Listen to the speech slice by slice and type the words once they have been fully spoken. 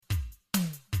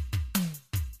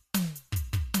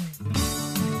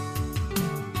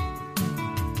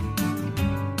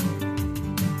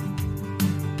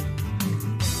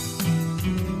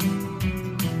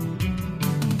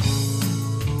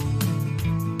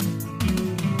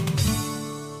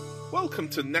Welcome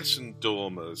to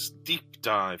Nessendormer's deep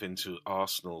dive into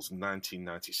Arsenal's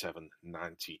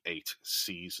 1997-98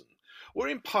 season. We're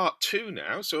in part 2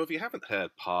 now, so if you haven't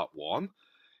heard part 1,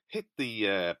 hit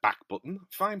the back button,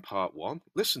 find part 1,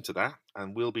 listen to that,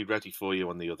 and we'll be ready for you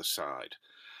on the other side.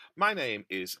 My name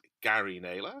is Gary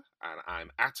Naylor, and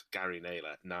I'm at Gary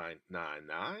Naylor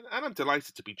 999, and I'm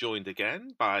delighted to be joined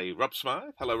again by Rob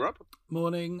Smythe. Hello, Rob.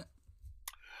 Morning.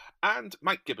 And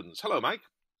Mike Gibbons. Hello, Mike.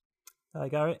 Hi,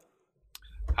 Gary.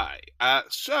 Hi.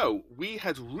 So we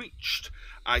had reached,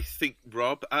 I think,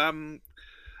 Rob, a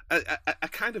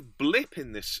kind of blip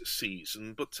in this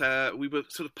season, but we were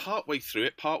sort of partway through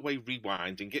it, partway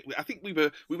rewinding it. I think we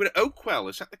were at Oakwell.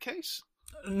 Is that the case?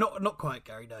 Not quite,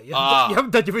 Gary. No, you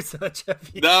haven't done your research, have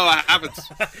you? No, I haven't.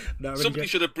 No, Somebody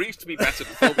should have briefed me better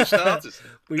before we started.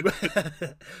 we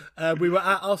were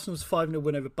at Arsenal's 5-0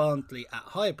 win over Barnsley at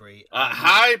Highbury.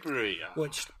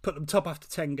 Which put them top after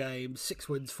 10 games, 6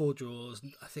 wins, 4 draws,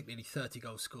 I think nearly 30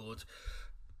 goals scored.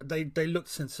 They looked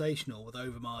sensational, with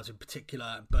Overmars in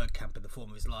particular and Bergkamp in the form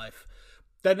of his life.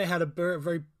 Then they had a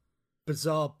very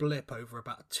bizarre blip over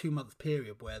about a 2-month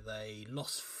period where they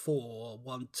lost 4,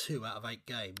 won 2 out of 8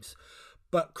 games.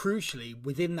 But crucially,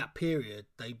 within that period,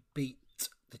 they beat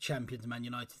the champions Man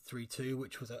United 3-2,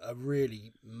 which was a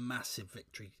really massive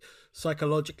victory,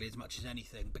 psychologically as much as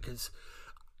anything, because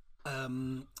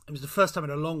it was the first time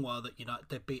in a long while that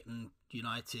they'd beaten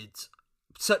United,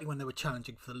 certainly when they were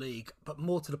challenging for the league. But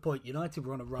more to the point, United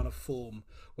were on a run of form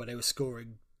where they were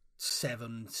scoring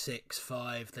 7, 6,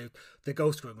 5. Their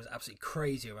goal scoring was absolutely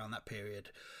crazy around that period.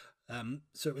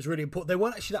 So it was really important. They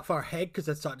weren't actually that far ahead because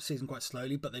they'd started the season quite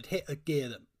slowly, but they'd hit a gear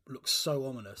that looked so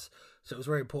ominous. So it was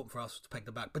very important for us to peg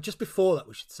them back. But just before that,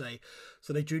 we should say,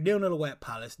 so they drew 0-0 away at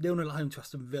Palace, 0-0 at home to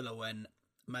Aston Villa when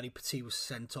Matty Petit was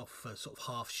sent off for sort of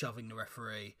half shoving the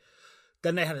referee.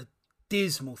 Then they had a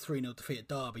dismal 3-0 defeat at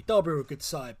Derby. Derby were a good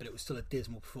side, but it was still a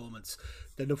dismal performance.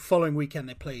 Then the following weekend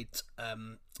they played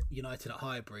United at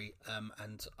Highbury,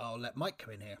 and I'll let Mike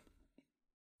come in here.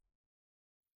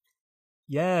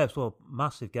 Yeah, it was a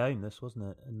massive game, this, wasn't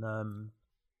it? And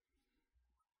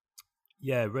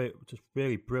just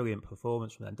really brilliant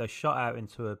performance from them. They shot out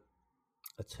into a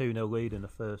 2-0 lead in the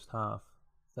first half.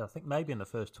 So I think maybe in the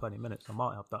first 20 minutes. I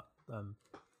might have that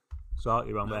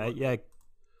slightly wrong there. Yeah.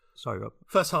 Sorry, Rob.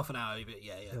 First half an hour, but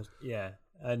yeah.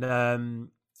 And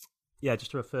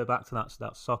just to refer back to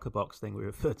that soccer box thing we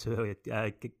referred to earlier,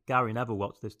 Gary Neville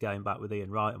watched this game back with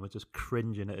Ian Wright and was just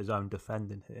cringing at his own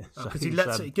defending here. Because he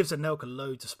gives Anelka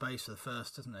loads of space for the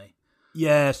first, doesn't he?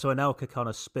 Yeah, so Anelka kind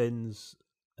of spins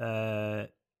on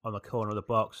the corner of the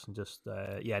box and just,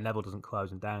 Neville doesn't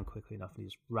close him down quickly enough and he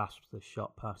just rasps the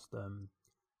shot past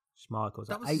Schmeichel.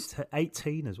 That was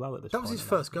 18 as well at this point. That was his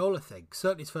first goal, I think.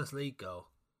 Certainly his first league goal.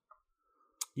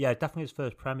 Yeah, definitely his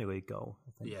first Premier League goal,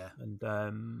 I think. Yeah. And,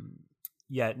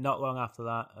 not long after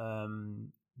that,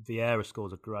 Vieira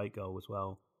scores a great goal as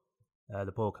well.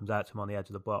 The ball comes out to him on the edge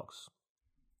of the box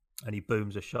and he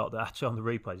booms a shot that actually on the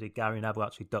replays, Gary Neville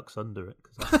actually ducks under it.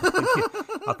 Cause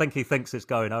I think he thinks it's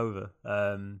going over.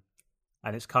 And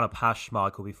it's kind of past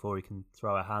Schmeichel before he can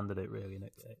throw a hand at it, really. And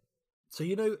so,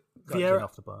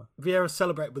 Vieira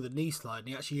celebrated with a knee slide and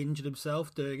he actually injured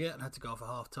himself doing it and had to go off at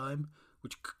half-time,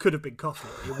 which could have been costly.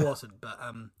 It wasn't, but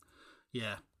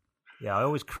yeah. Yeah, I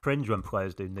always cringe when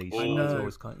players do knee slides. I know.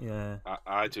 Always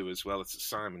I do as well. It's a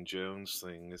Simon Jones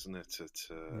thing, isn't it?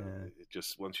 It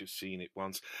just once you've seen it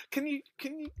once. Can you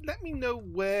let me know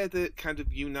where the kind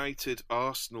of United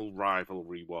Arsenal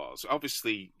rivalry was?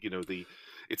 Obviously,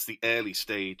 it's the early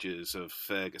stages of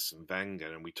Ferguson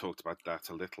Wenger, and we talked about that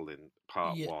a little in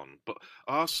part 1. But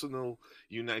Arsenal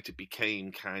United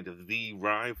became kind of the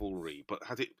rivalry. But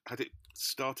had it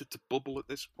started to bubble at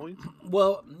this point?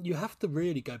 Well, you have to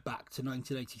really go back to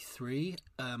 1983,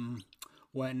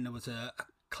 when there was a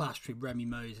clash between Remy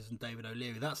Moses and David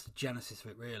O'Leary. That's the genesis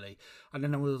of it, really. And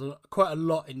then there was quite a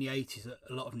lot in the 80s, a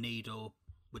lot of Needle,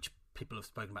 which people have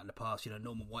spoken about in the past,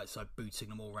 Norman Whiteside booting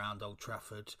them all around Old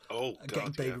Trafford.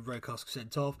 Getting David Rocastle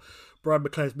sent off. Brian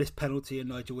McClare's missed penalty and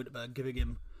Nigel Winterburn giving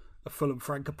him a full and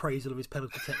frank appraisal of his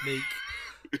penalty technique.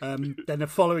 Then the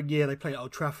following year they played at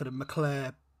Old Trafford and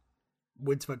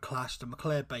Winterburn clashed and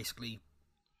McClare basically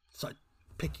started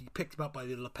picked him up by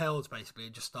the lapels basically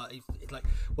and just started, it's like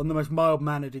one of the most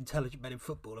mild-mannered, intelligent men in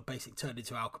football and basically turned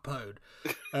into Al Capone.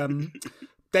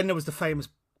 Then there was the famous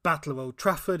Battle of Old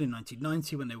Trafford in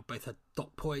 1990 when they both had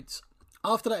dot points.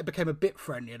 After that, it became a bit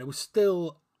friendlier. There was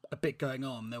still a bit going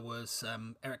on. There was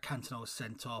Eric Cantona was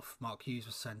sent off, Mark Hughes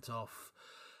was sent off,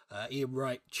 Ian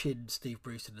Wright chinned Steve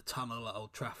Bruce in the tunnel at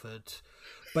Old Trafford,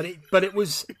 but it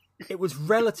was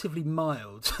relatively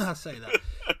mild. I say that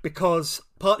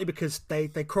partly because they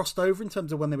crossed over in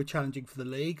terms of when they were challenging for the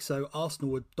league. So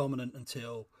Arsenal were dominant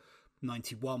until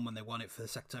 91 when they won it for the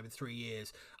second time in 3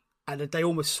 years. And they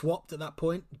almost swapped at that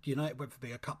point. United went from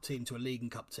being a cup team to a league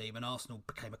and cup team, and Arsenal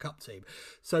became a cup team.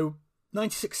 So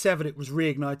 96-7, it was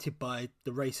reignited by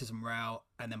the racism row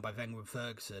and then by Wenger and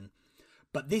Ferguson.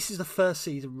 But this is the first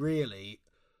season, really,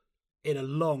 in a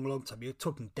long, long time. You're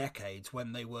talking decades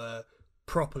when they were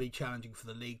properly challenging for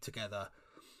the league together.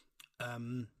 I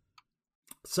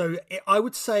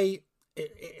would say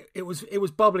it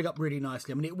was bubbling up really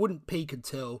nicely. I mean, it wouldn't peak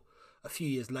until a few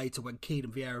years later when Keane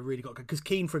and Vieira really got good. Because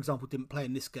Keane, for example, didn't play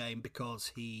in this game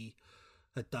because he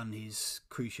had done his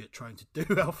cruciate trying to do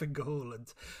Alfingol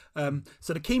Haaland.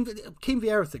 So the Keane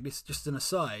Vieira thing, this is just an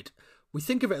aside, we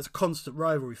think of it as a constant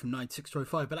rivalry from 96 to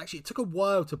 05, but actually it took a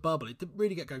while to bubble. It didn't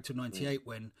really get going to 98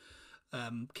 when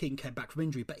Keane came back from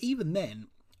injury. But even then,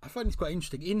 I find it's quite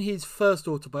interesting. In his first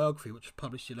autobiography, which was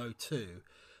published in 02,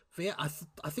 I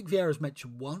think Vieira's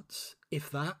mentioned once, if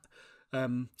that.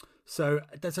 So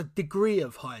there's a degree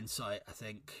of hindsight, I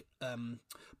think.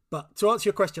 But to answer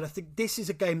your question, I think this is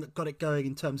a game that got it going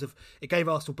in terms of it gave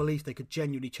Arsenal belief they could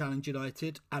genuinely challenge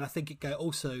United. And I think it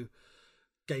also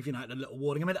gave United a little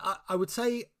warning. I mean, I would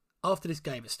say after this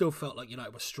game, it still felt like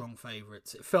United were strong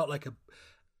favourites. It felt like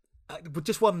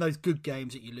just one of those good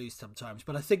games that you lose sometimes.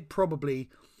 But I think probably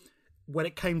when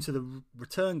it came to the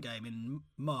return game in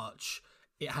March,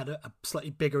 it had a slightly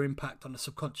bigger impact on the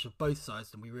subconscious of both sides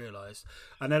than we realised.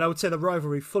 And then I would say the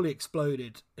rivalry fully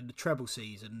exploded in the treble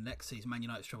season, next season, Man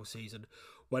United's treble season,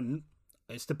 when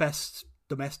it's the best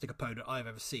domestic opponent I've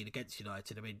ever seen against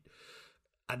United. I mean,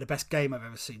 and the best game I've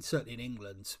ever seen, certainly in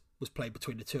England, was played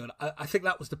between the two. And I think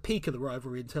that was the peak of the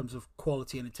rivalry in terms of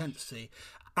quality and intensity.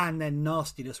 And then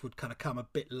nastiness would kind of come a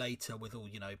bit later with all,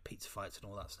 pizza fights and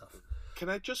all that stuff. Can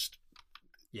I just...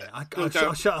 Yeah,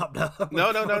 I'll shut up now.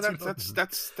 No.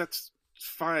 That's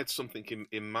fired something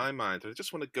in my mind. I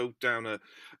just want to go down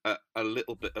a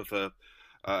little bit of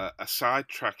a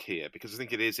sidetrack here because I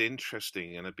think it is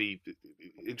interesting, and I'd be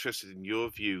interested in your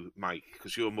view, Mike,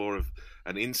 because you're more of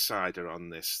an insider on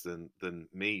this than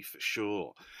me for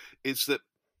sure. Is that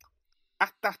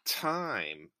at that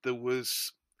time there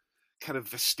was kind of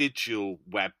vestigial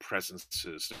web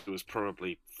presences. There was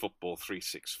probably Football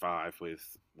 365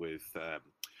 with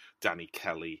Danny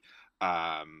Kelly.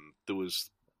 There was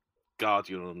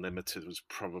Guardian Unlimited was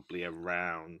probably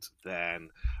around then.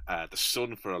 The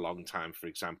Sun for a long time, for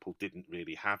example, didn't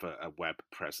really have a web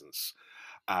presence.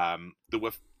 There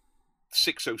were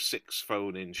 606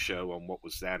 phone-in show on what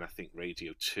was then, I think,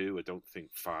 Radio 2. I don't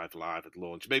think 5 Live had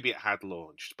launched. Maybe it had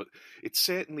launched, but it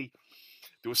certainly...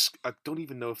 I don't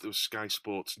even know if there was Sky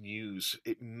Sports News.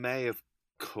 It may have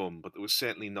come, but there was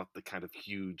certainly not the kind of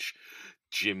huge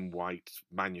Jim White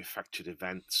manufactured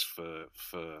events for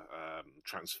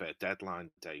transfer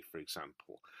deadline day, for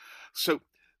example. So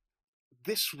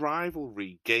this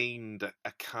rivalry gained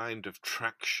a kind of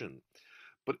traction,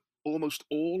 but almost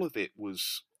all of it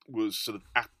was sort of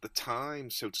at the time,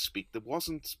 so to speak. There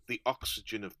wasn't the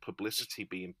oxygen of publicity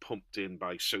being pumped in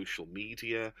by social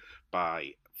media,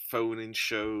 by phone-in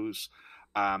shows.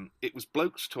 It was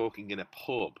blokes talking in a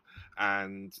pub,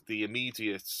 and the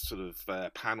immediate sort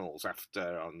of panels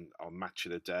after on Match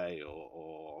of the Day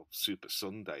or Super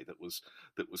Sunday that was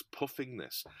puffing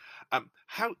this.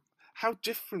 How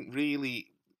different really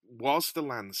was the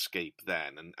landscape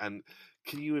then, and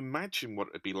can you imagine what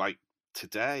it'd be like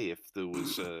today if there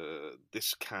was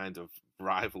this kind of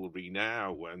rivalry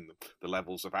now, when the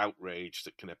levels of outrage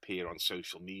that can appear on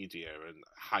social media and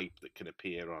hype that can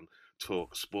appear on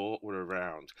Talk Sport were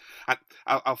around? And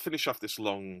I'll finish off this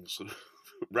long sort of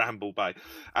ramble by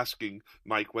asking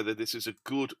Mike whether this is a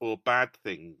good or bad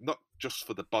thing, not just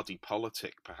for the body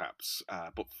politic perhaps,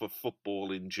 but for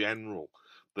football in general,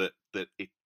 that it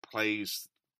plays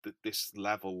that this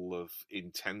level of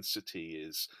intensity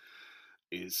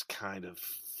is kind of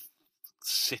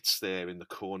sits there in the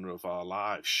corner of our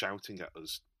lives, shouting at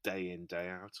us day in, day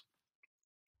out.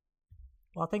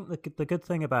 Well, I think the good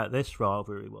thing about this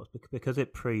rivalry was because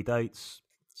it predates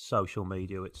social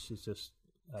media. It's just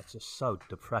so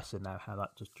depressing now how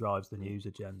that just drives the news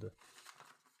agenda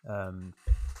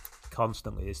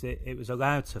constantly. It was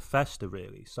allowed to fester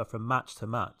really. So from match to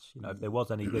match, if there was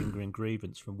any lingering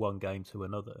grievance from one game to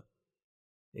another,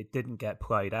 it didn't get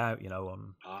played out,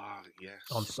 on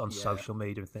social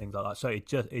media and things like that. So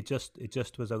it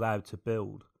just was allowed to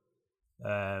build.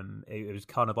 It was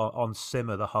kind of on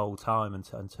simmer the whole time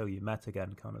until you met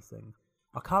again, kind of thing.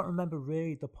 I can't remember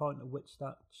really the point at which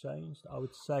that changed. I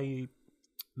would say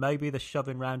maybe the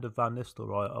shoving round of Van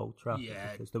Nistelrooy at Old Trafford,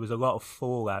 because there was a lot of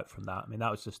fallout from that. I mean, that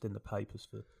was just in the papers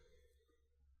for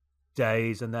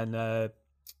days, and then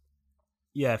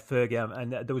Fergie,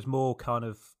 and there was more kind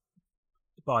of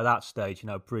by that stage,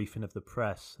 briefing of the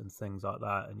press and things like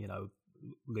that, and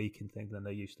leaking things than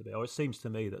there used to be, or it seems to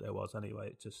me that there was anyway.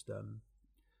 It just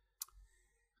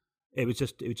it was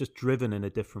just driven in a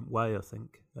different way, I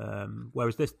think.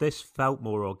 Whereas this felt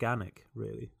more organic,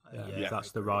 really. If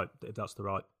that's the right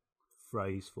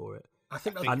phrase for it. I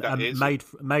think and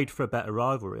made for a better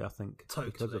rivalry, I think,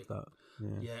 totally. Because of that.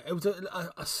 Yeah, it was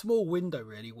a small window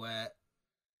really where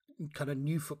kind of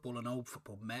new football and old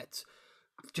football met.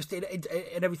 Just in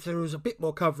everything, there was a bit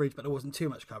more coverage, but there wasn't too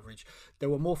much coverage. There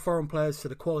were more foreign players, so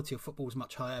the quality of football was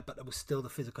much higher, but there was still the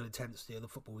physical intensity of the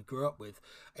football we grew up with.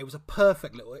 It was a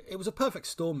perfect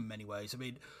storm in many ways. I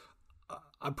mean,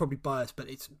 I'm probably biased,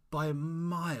 but it's by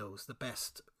miles the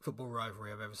best football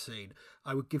rivalry I've ever seen.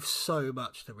 I would give so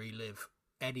much to relive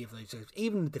any of those games,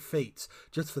 even the defeats,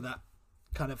 just for that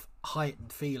kind of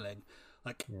heightened feeling.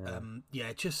 Like,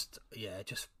 just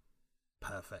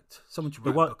perfect. Someone should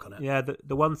write a book on it. Yeah,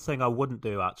 the one thing I wouldn't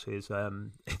do actually is,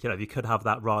 if you could have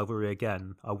that rivalry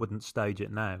again, I wouldn't stage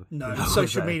it now. No,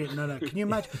 social media. No. Can you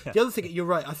imagine? The other thing, you're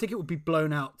right. I think it would be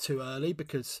blown out too early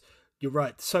because you're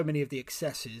right. So many of the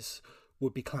excesses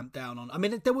would be clamped down on. I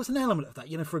mean, there was an element of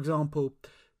that. For example,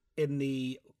 in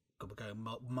the we're going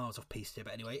miles off piece here,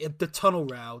 but anyway, the tunnel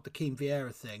row, the Keane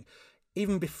Vieira thing.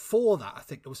 Even before that, I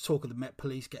think there was talk of the Met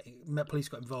Police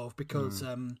got involved because.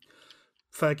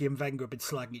 Fergie and Wenger had been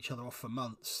slagging each other off for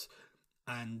months,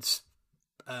 and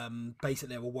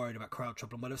basically they were worried about crowd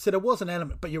trouble and whatever. So there was an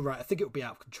element, but you're right. I think it would be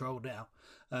out of control now,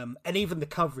 and even the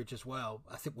coverage as well.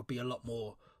 I think would be a lot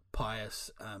more pious.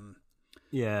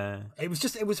 It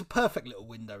was a perfect little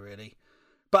window, really.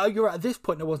 But you're right. At this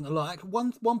point, there wasn't a lot. At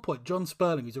one point, John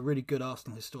Sperling, who's a really good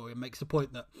Arsenal historian, makes the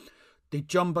point that the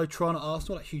Jumbotron at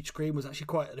Arsenal, that huge screen, was actually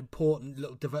quite an important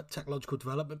little technological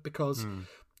development because.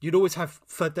 You'd always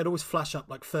they'd always flash up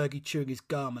like Fergie chewing his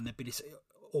gum, and there'd be this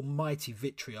almighty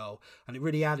vitriol, and it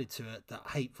really added to it that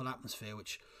hateful atmosphere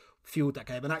which fueled that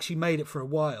game and actually made it for a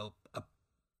while a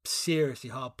seriously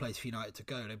hard place for United to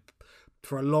go.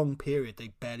 For a long period, they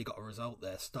barely got a result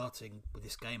there, starting with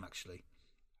this game actually.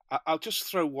 I'll just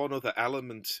throw one other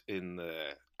element in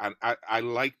there, and I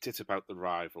liked it about the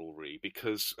rivalry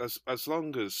because as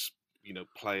long as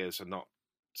players are not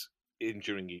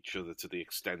injuring each other to the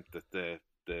extent that they're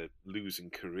losing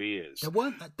careers. There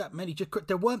weren't that many.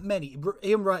 There weren't many.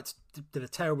 Ian Wright did a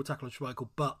terrible tackle on Schmeichel,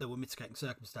 but there were mitigating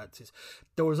circumstances.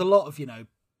 There was a lot of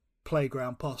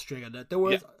playground posturing, and there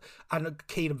was and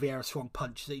Keane and Vieira swung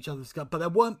punches at each other's gut. But there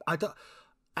weren't. I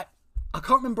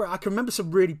can't remember. I can remember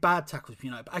some really bad tackles for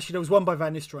United. But actually, there was one by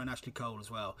Van Nistelrooy and Ashley Cole as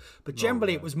well. But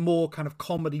generally, it was more kind of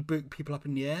comedy, booting people up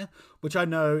in the air, which I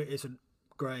know isn't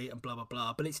great and blah blah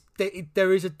blah. But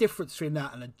there is a difference between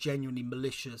that and a genuinely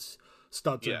malicious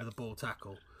studs over the ball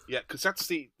tackle. Yeah, because that's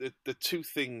the two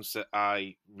things that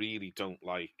I really don't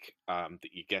like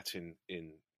that you get in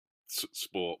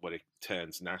sport when it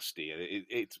turns nasty.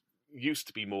 It used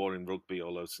to be more in rugby,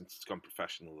 although since it's gone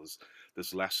professional,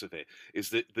 there's less of it. Is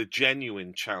that the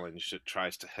genuine challenge that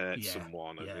tries to hurt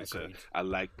someone and is a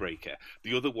leg breaker.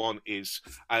 The other one is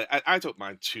I don't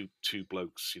mind two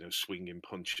blokes swinging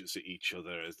punches at each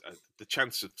other. The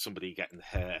chance of somebody getting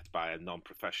hurt by a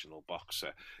non-professional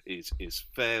boxer is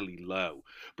fairly low,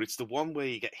 but it's the one where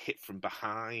you get hit from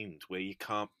behind, where you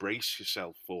can't brace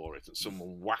yourself for it, and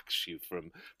someone whacks you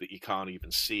from that you can't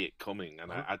even see it coming,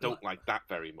 and I don't like that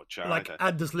very much either. Like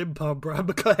Anders Limpar and Brian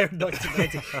McClare in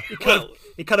 1980.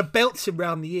 He kind of belts him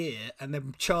round the ear and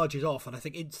then charges off, and I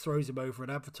think Ince throws him over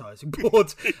an advertising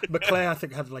board. McClare, I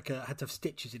think, had to have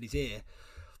stitches in his ear.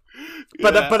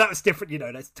 But that was different,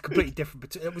 that's completely different.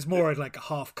 But it was more like a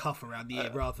half cuff around the ear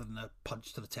rather than a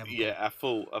punch to the temple. Yeah, a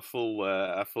full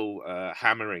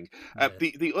hammering.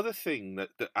 The other thing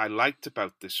that I liked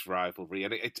about this rivalry,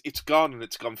 and it's gone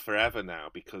forever now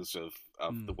because of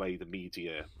the way the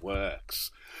media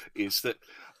works, is that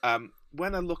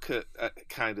when I look at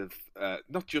kind of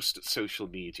not just at social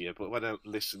media, but when I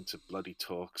listen to bloody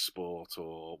Talk Sport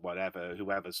or whatever,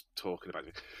 whoever's talking about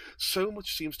it, so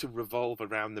much seems to revolve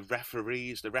around the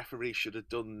referees. The referee should have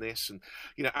done this, and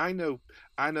I know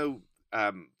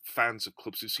fans of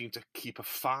clubs who seem to keep a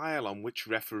file on which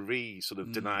referee sort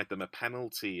of denied them a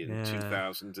penalty in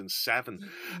 2007.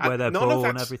 Where they're born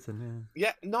and everything.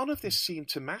 Yeah, none of this seemed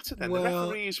to matter then. The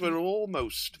referees were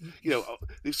almost,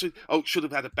 they said, should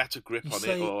have had a better grip on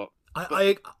it. Or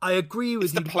I agree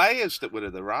with you. It's the players that were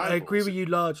the rivals. I agree with you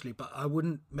largely, but I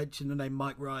wouldn't mention the name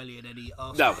Mike Riley in any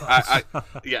Arsenal. No, I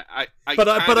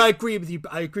agree with you.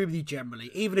 I agree with you generally.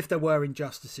 Even if there were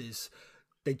injustices,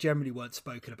 they generally weren't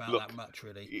spoken about that much,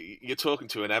 really. You're talking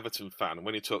to an Everton fan, and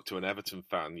when you talk to an Everton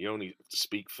fan, you only have to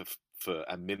speak for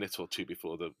a minute or two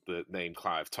before the name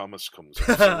Clive Thomas comes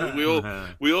up.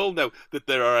 So we all know that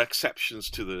there are exceptions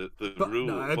to the rule.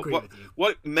 No, I agree with you.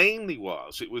 What it mainly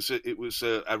was, it was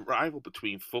a rival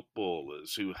between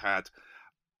footballers who had,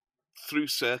 through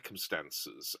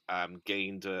circumstances,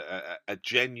 gained a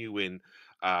genuine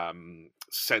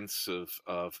sense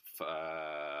of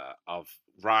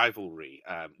rivalry,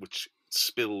 which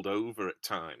spilled over at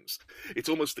times. It's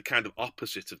almost the kind of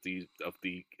opposite of the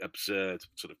absurd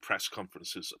sort of press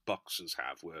conferences that boxers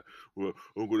have, where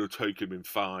I'm going to take him in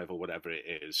 5 or whatever it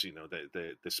is. You know,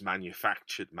 this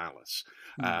manufactured malice.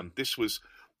 This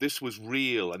was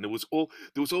real, and there was all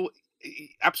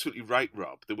absolutely right,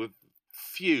 Rob. There were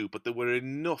few, but there were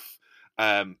enough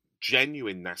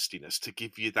genuine nastiness to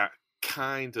give you that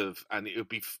kind of, and it would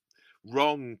be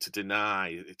wrong to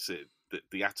deny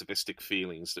the atavistic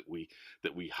feelings that we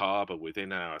harbour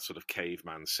within our sort of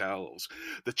caveman selves.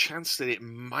 The chance that it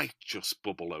might just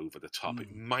bubble over the top,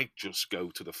 it might just go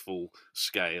to the full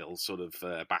scale sort of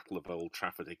Battle of Old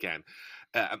Trafford again.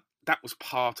 That was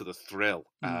part of the thrill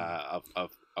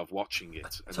of watching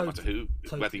it, and no matter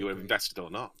whether you were invested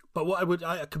or not. But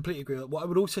I completely agree with what I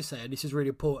would also say, and this is really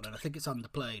important, and I think it's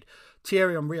underplayed.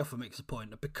 Thierry Henry often makes the point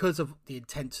that because of the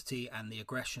intensity and the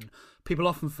aggression, people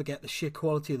often forget the sheer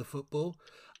quality of the football.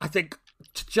 I think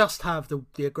to just have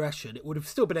the aggression, it would have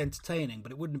still been entertaining,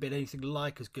 but it wouldn't have been anything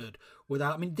like as good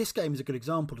without. I mean, this game is a good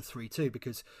example of 3-2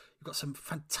 because you've got some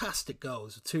fantastic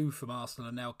goals, 2 from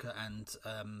Arsenal, Anelka and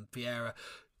Vieira.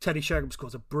 Teddy Sheringham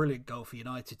scores a brilliant goal for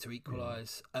United to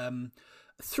equalise.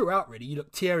 Throughout, really, you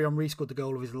look. Thierry Henry scored the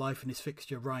goal of his life in his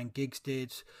fixture. Ryan Giggs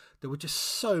did. There were just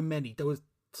so many. There were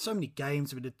so many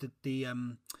games. I mean, the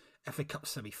FA Cup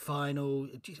semi-final.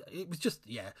 It was just,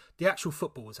 the actual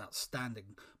football was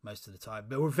outstanding most of the time.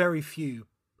 There were very few.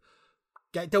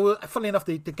 There were, funnily enough,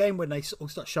 the game when they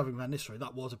started shoving Van Nistelrooy,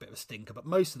 that was a bit of a stinker. But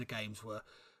most of the games were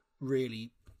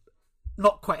really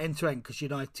not quite end to end because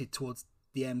United towards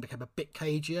the end became a bit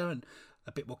cagier and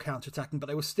a bit more counter-attacking, but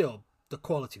the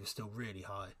quality was still really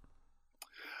high.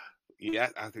 Yeah,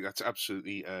 I think that's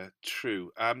absolutely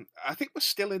true. I think we're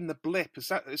still in the blip. Is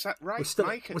that right,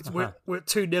 Mike? We're at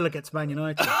 2-0 against Man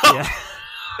United. Yeah.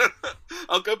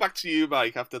 I'll go back to you,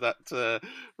 Mike, after that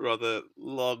rather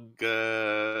long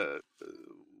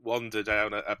wander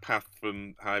down a path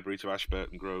from Highbury to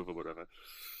Ashburton Grove or whatever.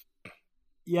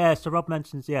 Yeah, so Rob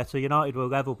mentions, so United were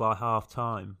level by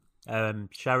half-time.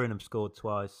 Sheringham scored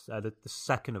twice, the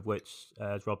second of which,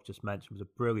 as Rob just mentioned, was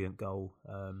a brilliant goal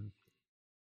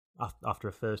after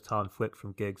a first-time flick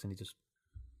from Giggs, and he just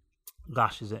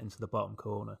lashes it into the bottom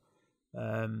corner.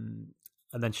 And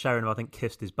then Sheringham, I think,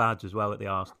 kissed his badge as well at the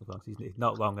Arsenal because he's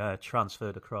not long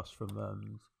transferred across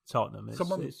from Tottenham.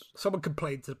 Someone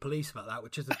complained to the police about that,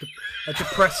 which is a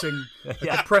depressing,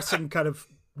 depressing kind of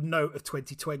note of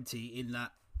 2020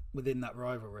 within that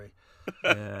rivalry.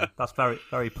 Yeah, that's very,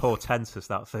 very portentous,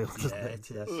 that feels, doesn't it?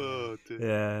 It is. Oh, dear.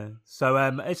 Yeah. So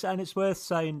it's worth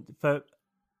saying for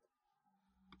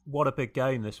what a big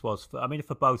game this was.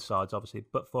 For both sides, obviously,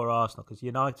 but for Arsenal, because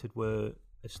United were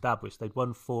established. They'd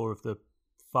won 4 of the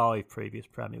 5 previous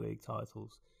Premier League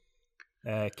titles.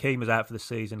 Keane was out for the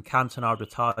season. Cantona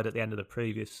retired at the end of the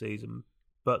previous season,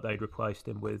 but they'd replaced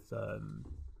him with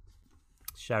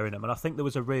Sheringham. And I think there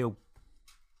was a real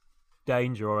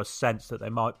danger or a sense that they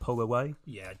might pull away.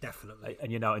 Yeah, definitely.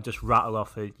 And just rattle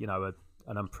off an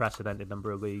unprecedented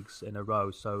number of leagues in a row.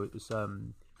 So it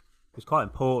was quite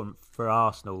important for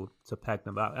Arsenal to peg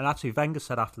them back. And actually, Wenger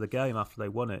said after the game, after they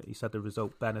won it, he said the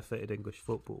result benefited English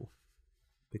football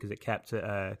because it kept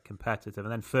it competitive.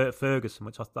 And then Ferguson,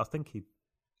 which I think he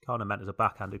kind of meant as a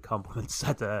backhanded compliment,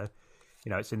 said,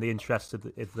 it's in the interest of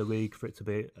the league for it to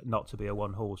be not to be a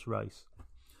one-horse race.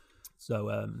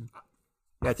 So.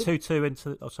 2-2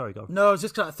 into... Oh, sorry, go on. No,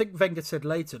 I think Wenger said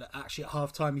later that actually at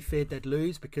half-time he feared they'd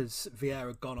lose because Vieira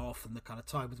had gone off and the kind of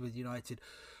time was with United.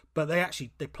 But they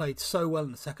played so well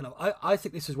in the second half. I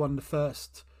think this is one of the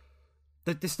first...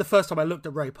 This is the first time I looked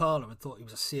at Ray Parlour and thought he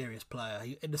was a serious player.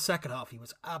 In the second half, he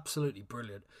was absolutely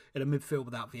brilliant in a midfield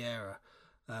without Vieira.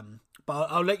 But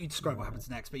I'll let you describe what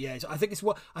happens next. But yeah, I think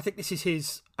this is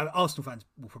his... Arsenal fans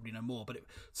will probably know more, but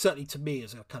certainly to me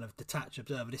as a kind of detached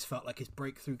observer, this felt like his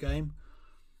breakthrough game.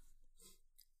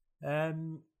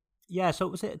 So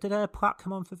was it? Did Platt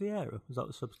come on for Vieira? Was that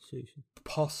the substitution?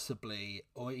 Possibly,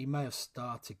 or he may have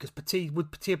started because Petit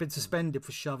have been suspended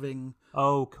for shoving.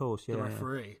 Oh, of course, the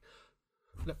referee.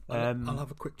 Yeah. Look, I'll have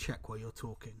a quick check while you're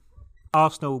talking.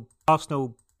 Arsenal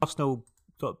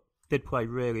did play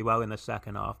really well in the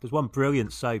second half. There's one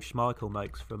brilliant save Schmeichel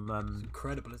makes from. It's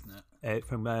incredible, isn't it?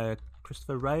 from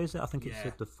Christopher Ray, is it? I think it's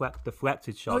a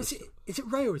deflected shot. Oh, is it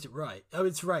Ray or is it Ray? Oh,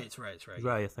 it's Ray. It's Ray.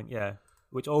 Ray, I think, yeah.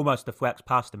 Which almost deflects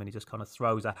past him, and he just kind of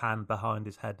throws a hand behind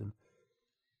his head and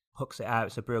hooks it out.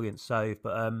 It's a brilliant save.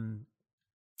 But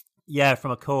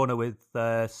from a corner with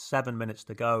 7 minutes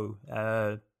to go,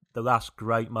 the last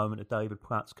great moment of David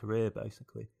Platt's career,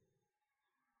 basically,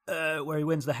 where he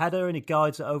wins the header and he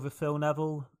guides it over Phil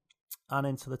Neville and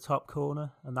into the top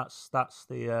corner, and that's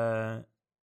the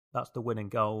winning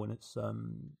goal. And it's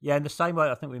in the same way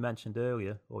I think we mentioned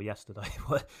earlier or yesterday,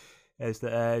 is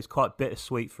that it's quite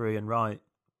bittersweet for Ian Wright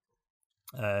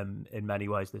in many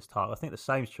ways this title. I think the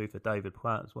same is true for David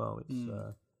Platt as well. It's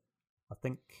I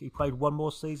think he played one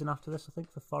more season after this, I think,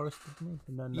 for Forest, didn't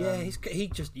he? And then, he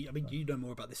just, I mean, you know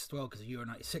more about this as well because of Euro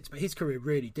 96, but his career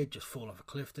really did just fall off a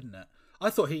cliff, didn't it? I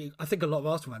think a lot of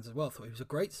Arsenal fans as well thought he was a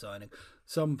great signing.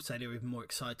 Some say they were even more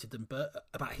excited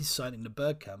about his signing than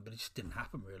Bergkamp, but it just didn't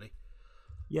happen, really.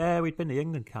 Yeah, we'd been the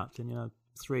England captain,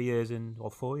 3 years or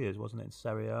 4 years, wasn't it, in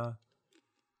Serie A?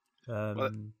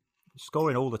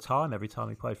 Scoring all the time, every time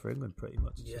he played for England, pretty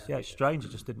much. It's strange.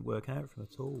 It just didn't work out for him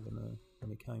at all when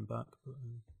he came back. But,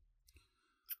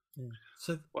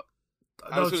 So,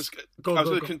 I was going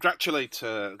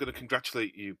to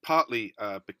congratulate you partly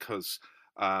because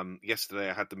yesterday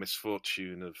I had the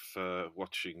misfortune of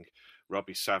watching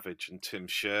Robbie Savage and Tim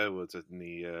Sherwood in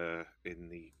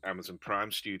the Amazon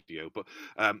Prime studio. But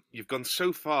you've gone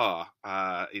so far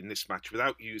in this match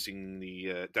without using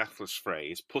the deathless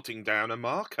phrase "putting down a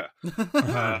marker,"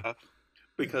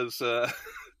 because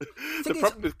the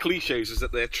problem with cliches is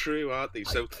that they're true, aren't they?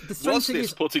 So was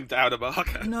this putting down a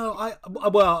marker? No, I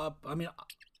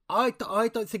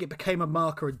don't think it became a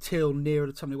marker until nearer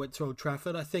the time they went to Old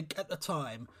Trafford. I think at the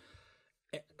time,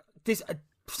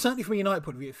 certainly from a United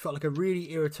point of view, it felt like a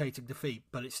really irritating defeat,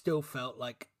 but it still felt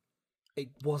like it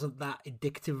wasn't that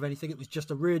indicative of anything. It was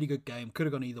just a really good game, could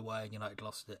have gone either way, and United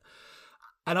lost it.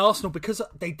 And Arsenal, because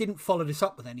they didn't follow this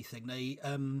up with anything, they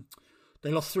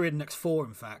lost 3 of the next 4,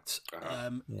 in fact,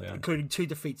 including 2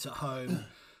 defeats at home.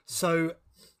 So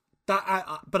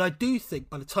but I do think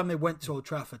by the time they went to Old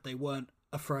Trafford, they weren't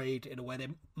afraid in a way they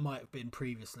might have been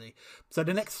previously. So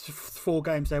the next 4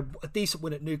 games, they had a decent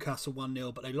win at Newcastle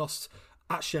 1-0, but they lost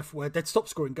at Sheffield, where they'd stopped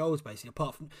scoring goals basically.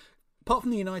 Apart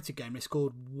from the United game, they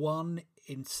scored 1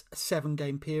 in a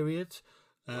 7-game period.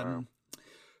 Wow.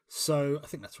 So I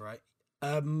think that's right.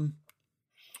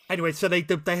 Anyway, so they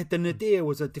had the nadir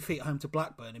was a defeat at home to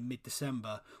Blackburn in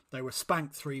mid-December. They were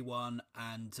spanked 3-1,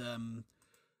 and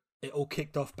it all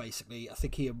kicked off basically. I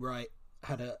think Ian Wright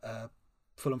had a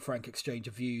full and frank exchange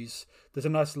of views. There's a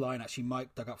nice line actually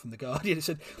Mike dug up from The Guardian. It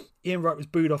said, Ian Wright was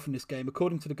booed off in this game.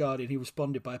 According to The Guardian, he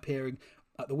responded by appearing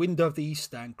at the window of the East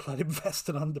Stand, clad in vest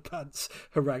and underpants,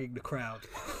 haranguing the crowd.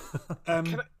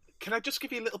 Can I just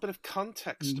give you a little bit of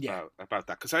context about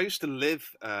that? Because I used to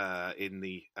live in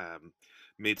the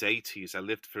mid-'80s. I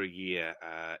lived for a year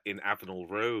in Avenel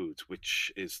Road,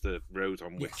 which is the road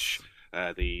on which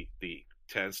the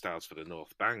turnstiles for the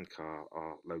North Bank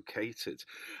are located,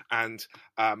 and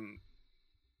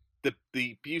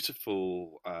the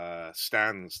beautiful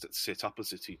stands that sit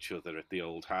opposite each other at the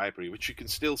old Highbury, which you can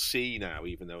still see now,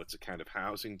 even though it's a kind of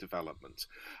housing development,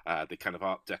 the kind of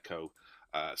Art Deco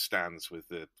stands with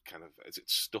the kind of, is it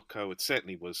stucco? It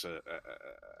certainly was a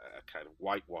kind of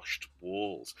whitewashed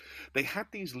walls. They had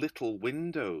these little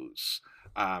windows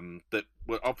that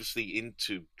were obviously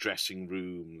into dressing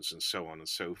rooms and so on and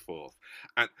so forth.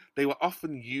 And they were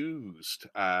often used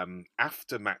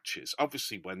after matches,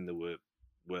 obviously when there were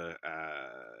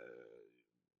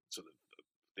sort of,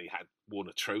 they had won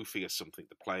a trophy or something,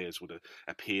 the players would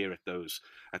appear at those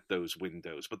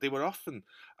windows. But they were often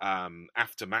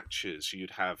after matches.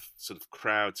 You'd have sort of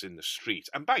crowds in the street,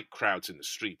 and by crowds in the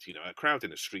street, a crowd in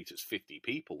the street is 50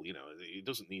 people. It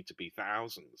doesn't need to be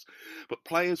thousands. But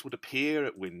players would appear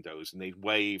at windows and they'd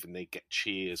wave and they'd get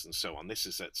cheers and so on. This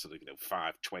is at sort of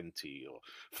 5:20 or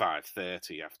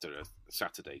 5:30 after a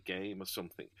Saturday game or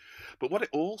something. But what it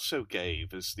also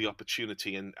gave is the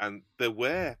opportunity, and there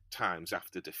were times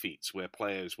after defeats where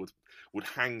players would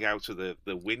hang out of the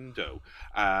window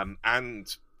and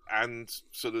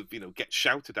sort of get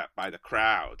shouted at by the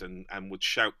crowd and would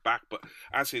shout back. But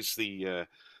as is the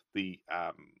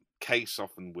case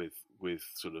often with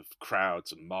sort of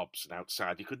crowds and mobs and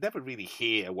outside, you could never really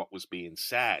hear what was being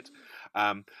said.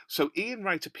 So Ian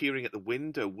Wright appearing at the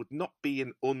window would not be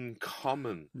an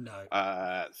uncommon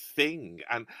thing.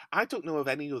 And I don't know of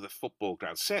any other football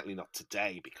ground, certainly not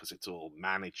today because it's all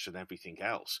managed and everything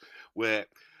else, where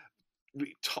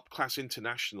top-class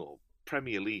international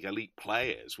Premier League elite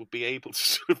players would be able to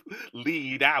sort of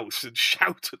lead out and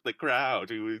shout at the crowd,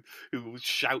 who would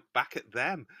shout back at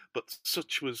them. But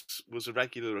such was a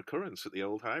regular occurrence at the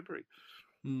old Highbury.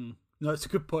 No, it's a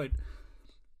good point.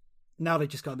 Now they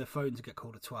just go on their phones and get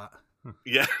called a twat.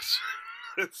 Yes.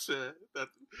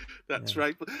 That's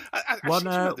right.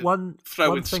 One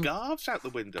throwing thing... scarves out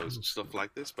the windows and stuff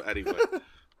like this. But anyway,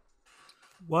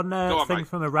 one thing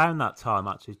from around that time,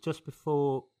 actually, just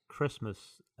before Christmas,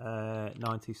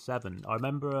 97. I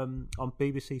remember on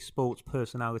BBC Sports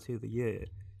Personality of the Year,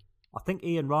 I think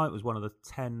Ian Wright was one of the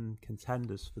 10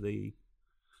 contenders for the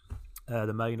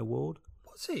main award.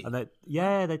 Was he? And they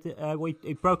did.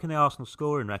 He'd broken the Arsenal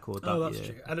scoring record that year. Oh, that's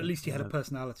true. And at least he had a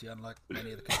personality, unlike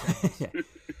many of the contenders.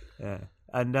 Yeah.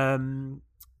 And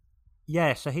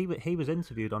so he was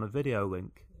interviewed on a video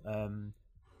link, and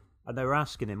they were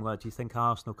asking him, "Well, do you think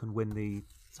Arsenal can win the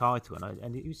title?"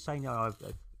 And he was saying,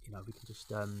 we can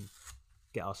just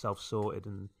get ourselves sorted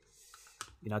and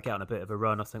get on a bit of a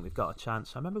run. I think we've got a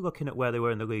chance." I remember looking at where they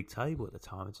were in the league table at the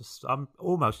time. I'm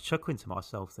almost chuckling to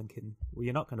myself, thinking, "Well,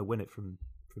 you're not going to win it from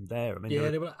there." I mean,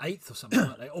 they were 8th or something,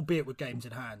 weren't they? Albeit with games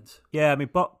in hand. Yeah, I mean,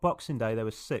 Boxing Day they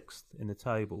were 6th in the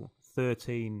table,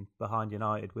 13 behind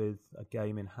United with a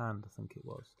game in hand, I think it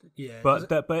was. Yeah,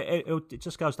 but it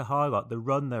just goes to highlight the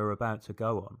run they were about to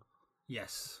go on.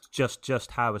 Yes,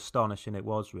 just how astonishing it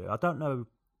was. Really, I don't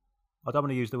want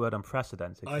to use the word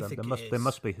unprecedented. I think there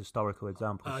must be historical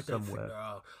examples I don't somewhere. think there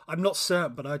are. I'm not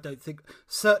certain, but I don't think.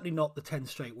 Certainly not the 10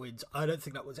 straight wins. I don't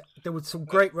think that was. There were some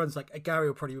great runs, like Gary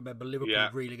will probably remember Liverpool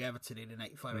reeling Everton in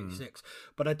 85, 86.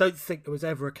 But I don't think there was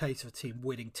ever a case of a team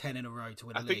winning 10 in a row to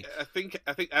win a league. I think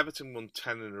Everton won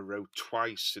 10 in a row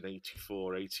twice in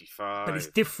 84, 85. But it's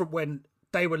different when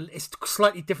it's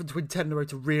slightly different to win 10 in a row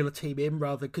to reel a team in,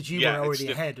 rather because you were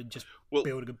already ahead and just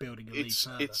building a lead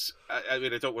further. I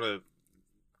mean, I don't want to.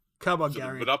 Come on,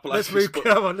 Gary. Let's move.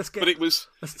 Come on, let's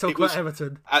talk about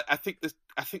Everton. I think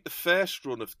the first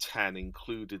run of 10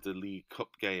 included a League Cup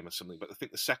game or something, but I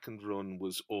think the second run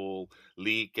was all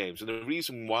league games. And the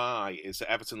reason why is that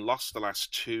Everton lost the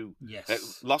last two.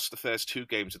 Yes. Lost the first 2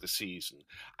 games of the season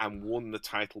and won the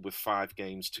title with 5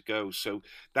 games to go. So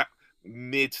that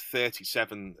mid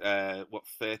 37,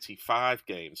 35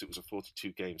 games. It was a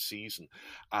 42 game season.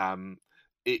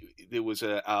 There was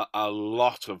a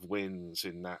lot of wins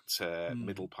in that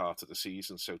middle part of the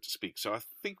season, so to speak. So I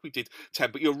think we did 10,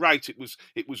 but you're right. It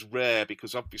was rare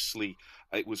because obviously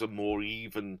it was a more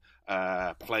even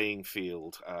playing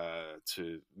field,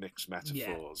 to mix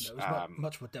metaphors. Yeah, it was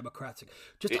much more democratic.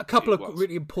 Just a couple of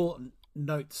really important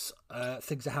notes,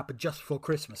 things that happened just before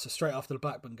Christmas, so straight after the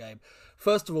Blackburn game.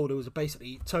 First of all, there was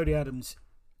basically Tony Adams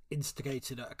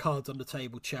instigated a cards on the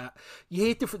table chat. You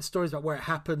hear different stories about where it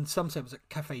happened. Some say it was at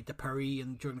Café de Paris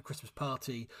and during the Christmas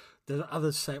party.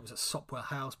 Others say it was at Sopwell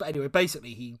House. But anyway,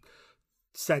 basically he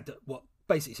said that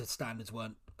standards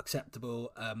weren't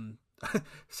acceptable.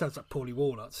 Sounds like Paulie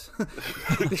Walnuts.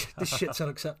 this shit's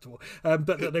unacceptable. But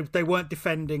that they weren't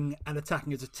defending and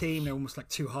attacking as a team. They're almost like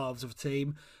two halves of a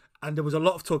team. And there was a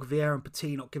lot of talk of Vieira and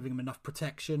Petit not giving them enough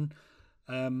protection.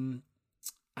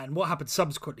 And what happened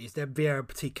subsequently is that Vieira and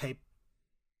Petit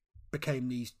became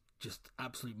these just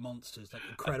absolute monsters, like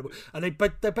incredible. And they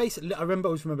basically, I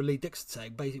always remember Lee Dixon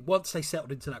saying, basically, once they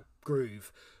settled into that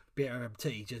groove, Vieira and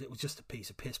Petit, it was just a piece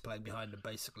of piss playing behind them,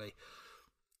 basically.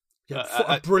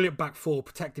 A brilliant back four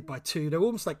protected by 2. They were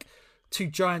almost like 2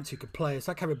 giants who could play. It's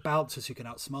like having bouncers who can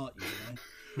outsmart you, you know?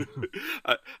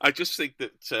 I just think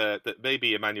that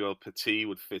maybe Emmanuel Petit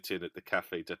would fit in at the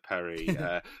Café de Paris,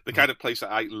 the kind of place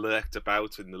that I lurked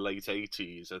about in the late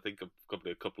 80s. I think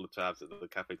probably a couple of times at the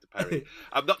Café de Paris.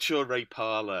 I'm not sure Ray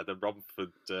Parlour, the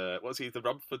Romford, the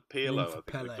Romford Pirlo?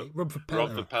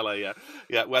 Romford Pele,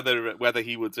 yeah. Whether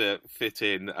he would fit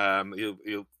in,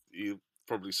 he'll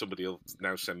probably somebody will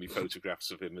now send me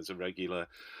photographs of him as a regular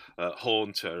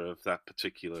haunter of that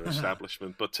particular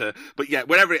establishment. But yeah,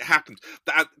 wherever it happens,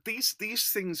 these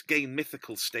things gain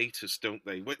mythical status, don't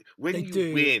they? When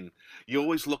you win, you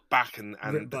always look back and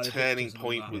the turning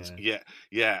point was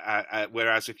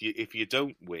whereas if you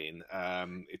don't win,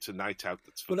 it's a night out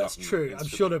that's forgotten. Well, that's true. I'm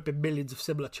sure there have been millions of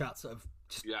similar chats that have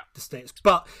the status,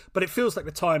 but it feels like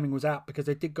the timing was out because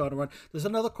they did go on a run. There's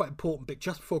another quite important bit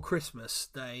just before Christmas.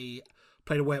 They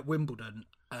played away at Wimbledon,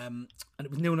 and it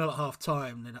was 0-0 at half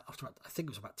time. Then after I think it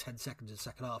was about 10 seconds in the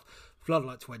second half,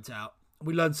 floodlights went out.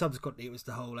 We learned subsequently it was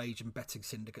the whole Asian betting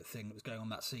syndicate thing that was going on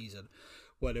that season,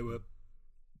 where they were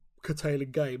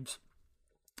curtailing games.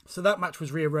 So that match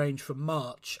was rearranged for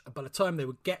March. And by the time they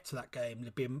would get to that game,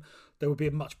 there would be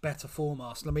a much better form.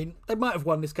 Arsenal. I mean, they might have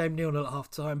won this game 0-0 at half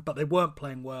time, but they weren't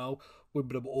playing well.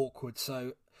 Wimbledon were awkward,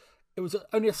 so it was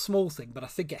only a small thing, but I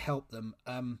think it helped them.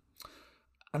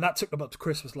 And that took them up to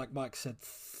Christmas, like Mike said,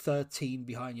 13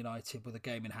 behind United with a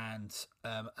game in hand,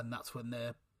 and that's when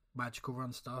their magical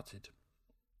run started.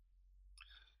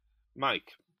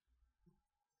 Mike?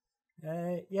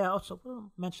 Also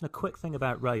I'll mention a quick thing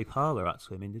about Ray Parlour,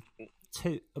 actually.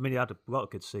 He had a lot of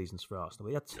good seasons for Arsenal.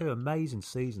 He had two amazing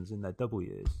seasons in their double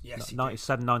years. Yes,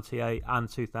 97, 98 and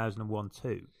 2001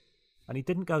 too. And he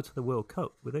didn't go to the World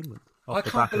Cup with England. I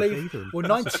can't believe. Well,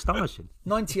 that's astonishing.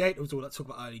 98 was all that talk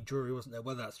about Early Drury, wasn't there?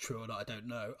 Whether that's true or not, I don't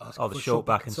know. The short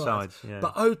back and sides. Yeah.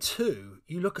 But 02,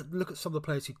 you look at some of the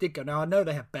players who did go. Now I know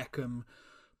they had Beckham,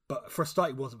 but for a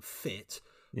start he wasn't fit.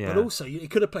 Yeah. But also he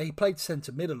could have played. He played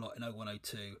centre mid a lot in 01,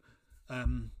 02. I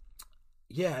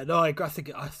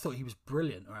thought he was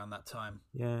brilliant around that time.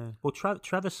 Yeah. Well,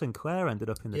 Trevor Sinclair ended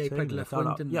up in the team. He played left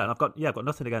wing, didn't he? Yeah, and I've got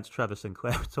nothing against Trevor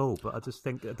Sinclair at all, but I just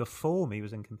think the form he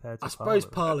was in compared to suppose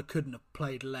Parlour couldn't have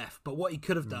played left, but what he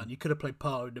could have done, you could have played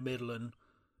Parlour in the middle and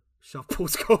shoved Paul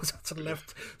Scholes out to the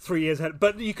left 3 years ahead.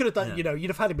 But you could have done, you'd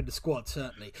have had him in the squad,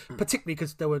 certainly, particularly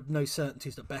because there were no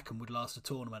certainties that Beckham would last a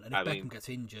tournament, and if Beckham gets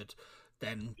injured,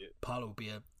 then Parlour would be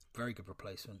a very good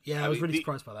replacement. Yeah, I was really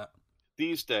surprised by that.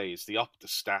 These days, the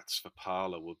stats for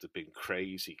Parlour would have been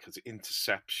crazy because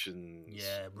interceptions,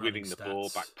 winning the ball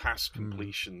back, pass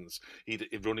completions,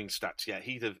 running stats. Yeah,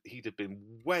 he'd have been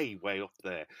way up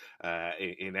there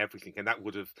in everything, and that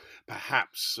would have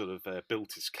perhaps sort of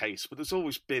built his case. But there's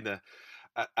always been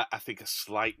I think a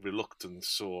slight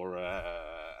reluctance or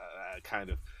a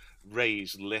kind of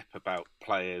raised lip about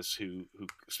players who,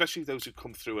 especially those who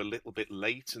come through a little bit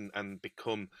late and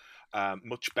become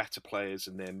much better players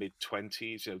in their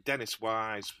mid-20s. Dennis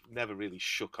Wise never really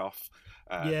shook off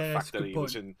the fact that he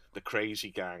was in the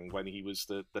crazy gang when he was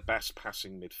the best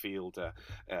passing midfielder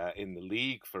in the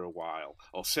league for a while,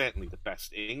 or certainly the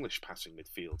best English passing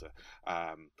midfielder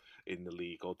in the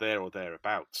league, or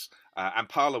thereabouts. And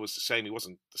Parlour was the same. He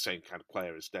wasn't the same kind of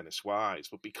player as Dennis Wise,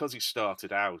 but because he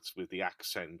started out with the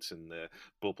accent and the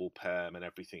bubble perm and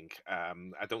everything,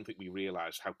 I don't think we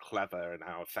realised how clever and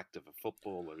how effective a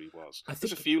footballer he was.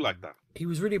 There's a few like that. He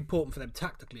was really important for them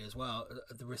tactically as well,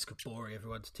 at the risk of boring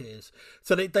everyone's tears.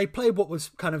 So they played what was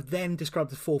kind of then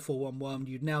described as 4-4-1-1.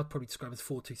 You'd now probably describe as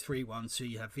 4-2-3-1. So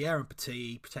you have Vieira and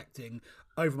Petit protecting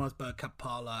Overmars, Bergkamp,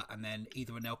 Parlour, and then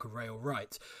either Anelka, Ray or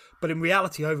Wright. But in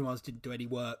reality, Overmars didn't do any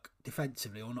work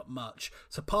defensively, or not much.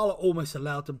 So Parlour almost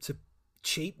allowed them to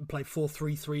cheat and play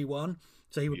 4-3-3-1.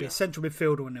 So he would be a central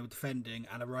midfielder when they were defending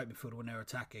and a right midfielder when they were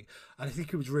attacking. And I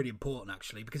think it was really important,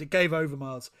 actually, because it gave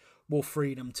Overmars more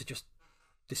freedom to just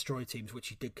destroy teams, which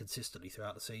he did consistently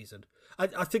throughout the season.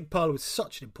 I think Parlour was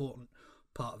such an important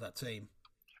part of that team.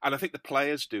 And I think the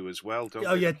players do as well, don't they?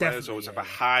 Oh, yeah, the players always have a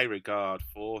high regard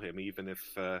for him, even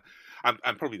if...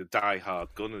 and probably the die-hard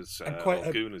Gunners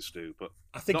Gooners do. But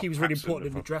I think he was really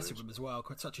important in the dressing room as well.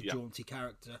 Quite such a jaunty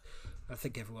character. I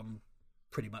think everyone,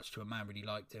 pretty much to a man, really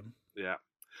liked him. Yeah.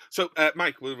 So,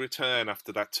 Mike, we'll return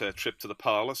after that trip to the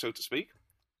parlour, so to speak.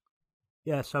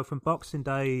 Yeah, so from Boxing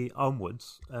Day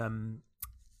onwards,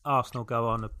 Arsenal go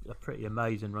on a pretty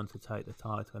amazing run to take the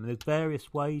title. I mean, there's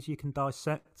various ways you can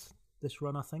dissect this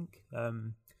run, I think.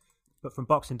 But from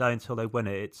Boxing Day until they win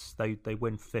it, they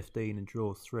win 15 and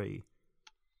draw 3.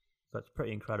 So it's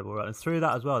pretty incredible. Right? And through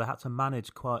that as well, they had to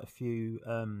manage quite a few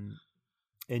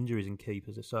injuries in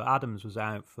keepers. So Adams was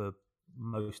out for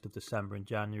most of December and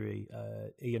January.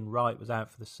 Ian Wright was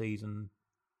out for the season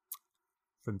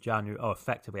from January,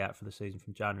 effectively out for the season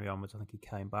from January onwards. I think he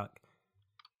came back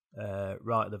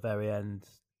right at the very end.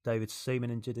 David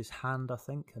Seaman injured his hand, I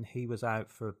think, and he was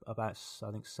out for about,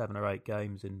 7 or 8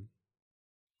 games in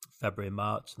February and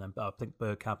March. And then I think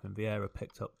Bergkamp and Vieira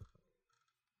picked up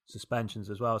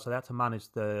suspensions as well. So they had to manage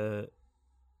the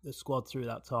squad through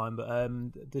that time.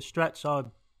 But the stretch I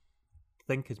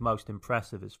think is most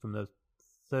impressive is from the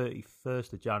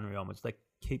 31st of January onwards. They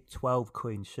keep 12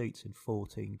 clean sheets in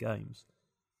 14 games,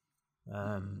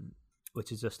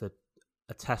 which is just a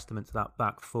testament to that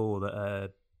back four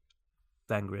that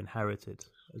Wenger inherited.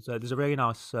 So there's a really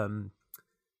nice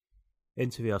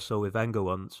interview I saw with Wenger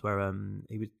once where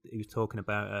he was talking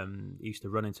about he used to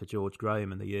run into George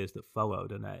Graham in the years that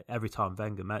followed, and every time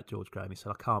Wenger met George Graham, he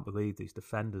said, "I can't believe these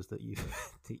defenders that you've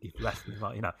left me,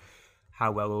 like,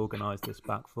 how well organised this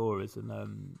back four is." And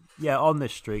on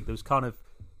this streak there was kind of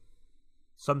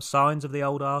some signs of the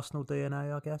old Arsenal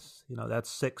DNA, I guess. They had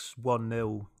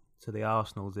 6-1-0 to the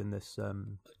Arsenals in this.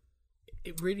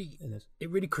 It really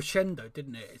crescendoed,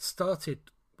 didn't it? It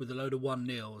started with a load of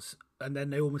 1-0s, and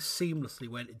then they almost seamlessly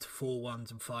went into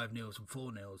 4-1s and 5-0s and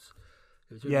 4-0s.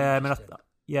 It was really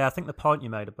I think the point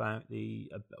you made about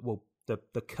the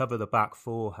cover the back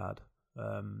four had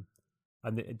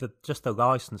And just the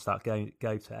license that gave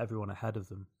to everyone ahead of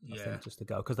them, I think, just to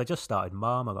go, because they just started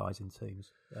marmalising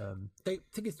teams.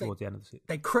 Towards the end of the season,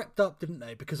 they crept up, didn't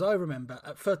they? Because I remember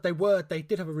at first they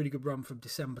did have a really good run from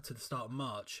December to the start of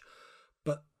March,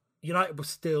 but United was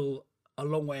still a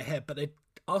long way ahead. But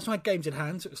Arsenal had games in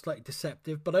hand, so it was slightly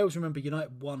deceptive. But I always remember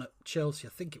United won at Chelsea.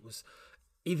 I think it was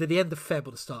either the end of Feb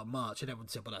or the start of March, and everyone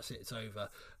said, "Well, that's it, it's over."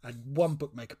 And one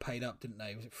bookmaker paid up, didn't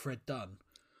they? Was it Fred Dunn?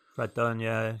 Fred Dunn,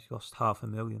 yeah, he lost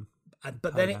 $500,000.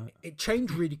 But then it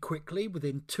changed really quickly.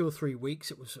 Within 2 or 3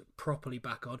 weeks, it was properly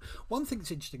back on. One thing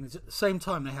that's interesting is at the same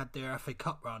time they had their FA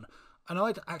Cup run, and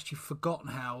I'd actually forgotten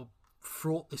how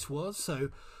fraught this was. So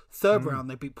third round,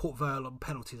 they beat Port Vale on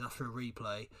penalties after a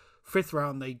replay. Fifth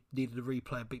round, they needed a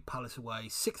replay and beat Palace away.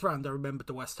 Sixth round, I remembered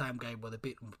the West Ham game where they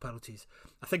beat them for penalties.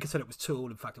 I think I said it was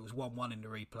 2-2. In fact, it was 1-1 in the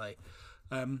replay.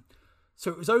 So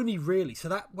it was only really... So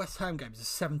that West Ham game is the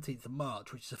 17th of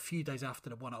March, which is a few days after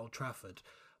the one at Old Trafford.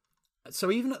 So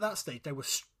even at that stage, they were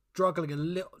struggling a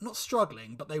little... Not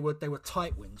struggling, but they were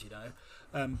tight wins, you know.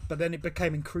 But then it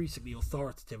became increasingly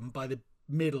authoritative. And by the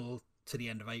middle to the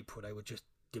end of April, they were just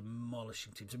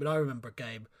demolishing teams. I mean, I remember a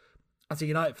game... As a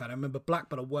United fan, I remember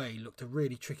Blackburn away looked a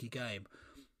really tricky game.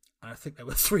 And I think they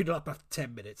were 3-0 up after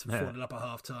 10 minutes and 4-0 up at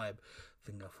half-time.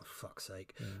 Thinking, oh, for fuck's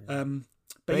sake. Yeah.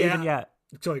 But yeah... even yet...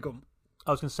 Sorry, go on. I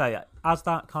was going to say, as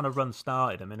that kind of run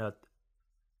started, I mean,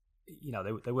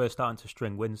 they were starting to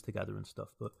string wins together and stuff.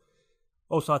 But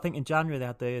also, I think in January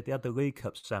they had the League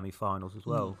Cup semi-finals as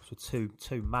well, which were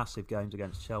two massive games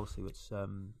against Chelsea, which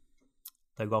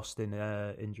they lost in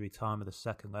injury time of the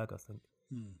second leg, I think.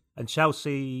 And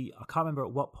Chelsea, I can't remember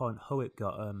at what point Howitt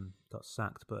got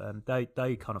sacked, but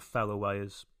they kind of fell away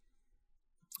as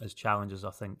challengers,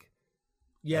 I think.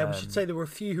 Yeah, we should say there were a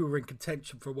few who were in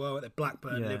contention for a while. Like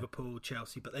Blackburn, Liverpool,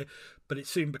 Chelsea, but it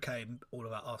soon became all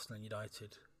about Arsenal and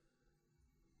United.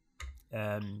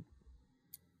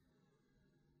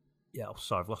 Yeah,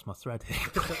 sorry, I've lost my thread here.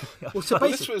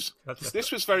 This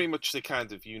was very much the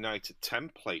kind of United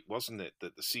template, wasn't it?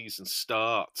 That the season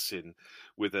starts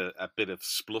with a bit of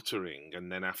spluttering,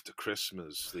 and then after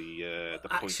Christmas, the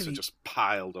points are just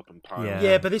piled up and piled up.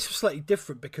 Yeah, but this was slightly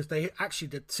different because the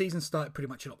season started pretty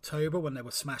much in October when they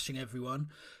were smashing everyone.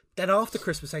 Then after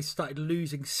Christmas, they started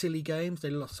losing silly games. They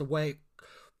lost away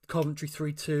Coventry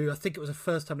 3-2. I think it was the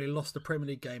first time they lost the Premier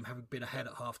League game, having been ahead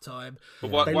at half time.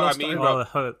 But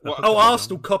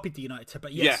Arsenal copied the United,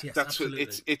 but yes, that's absolutely.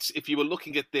 It's if you were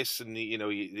looking at this and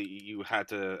you had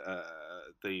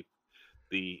the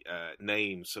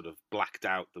name sort of blacked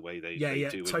out the way they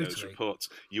do in those reports,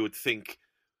 you would think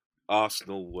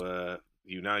Arsenal were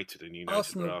United and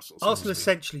United were Arsenal. Arsenal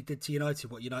essentially did to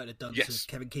United what United had done to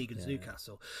Kevin Keegan's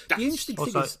Newcastle. The interesting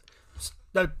thing is,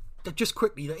 just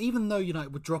quickly, that even though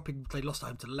United were dropping, they lost at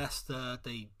home to Leicester,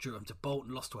 they drew home to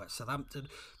Bolton, lost to Southampton,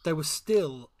 they were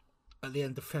still, at the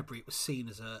end of February, it was seen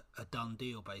as a done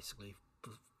deal, basically.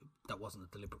 That wasn't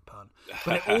a deliberate pun.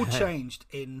 But it all changed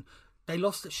they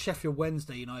lost at Sheffield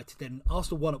Wednesday United, then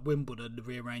Arsenal won at Wimbledon, the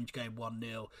rearranged game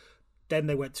 1-0. Then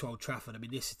they went to Old Trafford. I mean,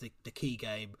 this is the key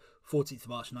game, 14th of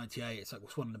March 98. It's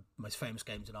one of the most famous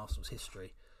games in Arsenal's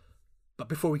history. But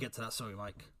before we get to that, sorry,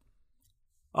 Mike.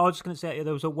 I was just going to say,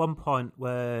 there was at one point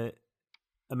where,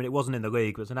 I mean, it wasn't in the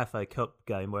league, it was an FA Cup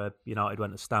game where United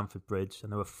went to Stamford Bridge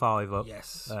and there were 5 up.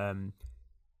 Yes. And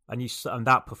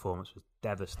that performance was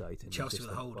devastating. Chelsea were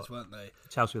the holders, weren't they?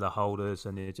 Chelsea were the holders,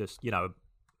 and it just,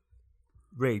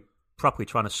 really properly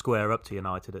trying to square up to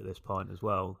United at this point as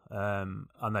well. And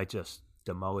they just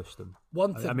demolished them.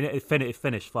 I mean, it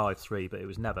finished 5-3, but it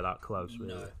was never that close,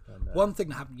 really. No. One thing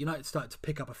that happened, United started to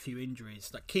pick up a few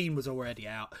injuries. Like Keane was already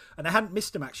out, and they hadn't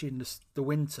missed him actually in the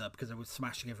winter because they were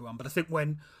smashing everyone. But I think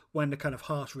when the kind of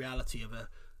harsh reality of a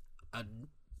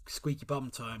squeaky bum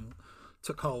time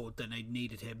took hold, then they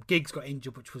needed him. Giggs got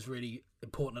injured, which was really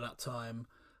important at that time.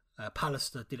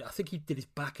 Pallister did it. I think he did his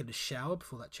back in the shower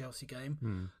before that Chelsea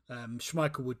game.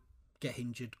 Schmeichel would get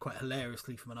injured quite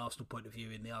hilariously from an Arsenal point of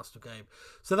view in the Arsenal game.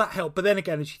 So that helped. But then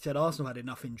again, as you said, Arsenal had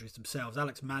enough injuries themselves.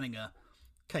 Alex Manninger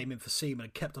came in for Seaman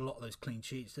and kept a lot of those clean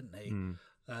sheets, didn't he?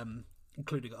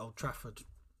 Including at Old Trafford.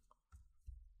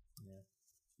 Yeah.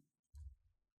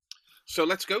 So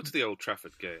let's go to the Old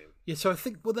Trafford game. Yeah, so I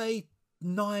think, were they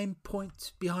 9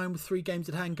 points behind with 3 games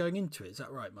at hand going into it? Is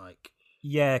that right, Mike?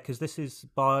 Yeah, because this is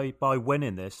by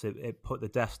winning this, it put the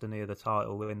destiny of the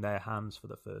title in their hands for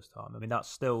the first time. I mean, that's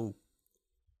still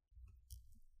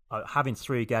having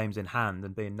 3 games in hand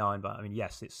and being 9. But I mean,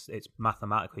 yes, it's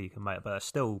mathematically you can make it, but it's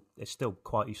still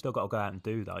quite. You've still got to go out and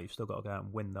do that. You've still got to go out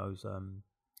and win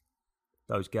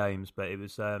those games. But it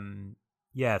was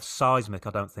seismic.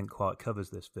 I don't think quite covers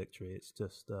this victory. It's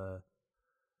just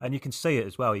And you can see it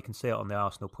as well. You can see it on the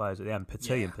Arsenal players at the end,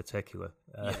 Petit in particular.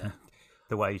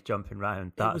 The way he's jumping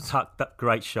around. That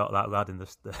great shot, that lad in the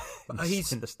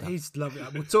stands. He's lovely.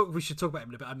 We should talk about him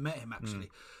a little bit. I met him, actually.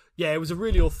 Yeah, it was a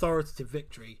really authoritative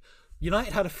victory.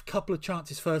 United had a couple of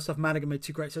chances first off. Madigan made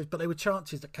 2 great saves, but they were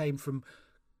chances that came from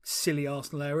silly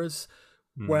Arsenal errors,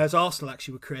 whereas Arsenal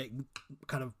actually were creating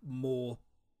kind of more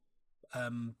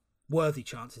worthy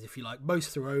chances, if you like, most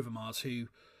through Overmars, who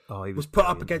was put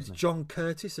up against John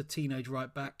Curtis, a teenage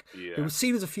right back, who was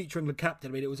seen as a future England captain.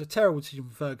 I mean, it was a terrible decision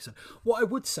for Ferguson. What I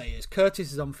would say is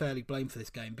Curtis is unfairly blamed for this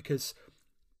game because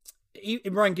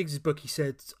in Ryan Giggs' book, he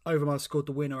said Overmars scored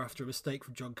the winner after a mistake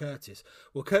from John Curtis.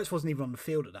 Well, Curtis wasn't even on the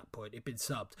field at that point. He'd been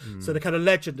subbed. So the kind of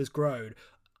legend has grown.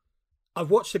 I've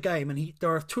watched the game, and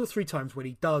there are 2 or 3 times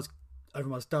when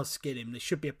Overmars does skin him. There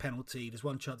should be a penalty. There's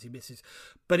one chance he misses.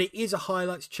 But it is a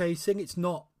highlights chasing. It's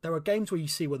not... There are games where you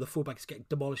see where the fullback is getting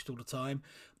demolished all the time,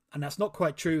 and that's not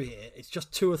quite true here. It's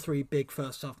just 2 or 3 big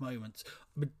first-half moments.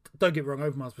 But don't get me wrong,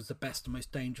 Overmars was the best and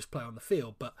most dangerous player on the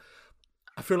field, but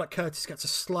I feel like Curtis gets a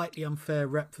slightly unfair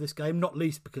rep for this game, not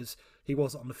least because he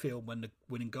wasn't on the field when the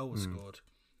winning goal was scored.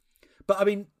 But, I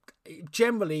mean,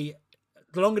 generally,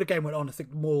 the longer the game went on, I think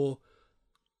the more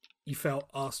you felt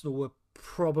Arsenal were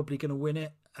probably going to win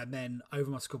it, and then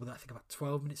Overmars scored with, I think, about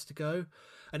 12 minutes to go.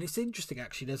 And it's interesting,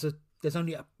 actually. There's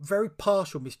only a very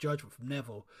partial misjudgment from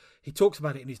Neville. He talks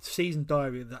about it in his season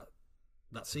diary of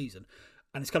that season,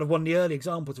 and it's kind of one of the early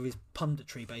examples of his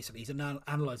punditry, basically. He's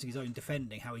analysing his own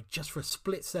defending, how he just for a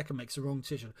split second makes the wrong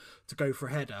decision to go for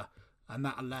a header, and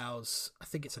that allows, I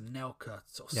think it's a Nelka.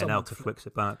 Nelka flicks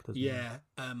it back, doesn't he?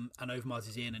 And Overmars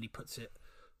is in, and he puts it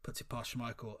past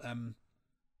Schmeichel.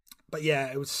 But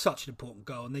yeah, it was such an important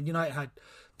goal. And then United had,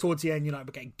 towards the end, United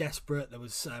were getting desperate. There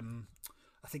was,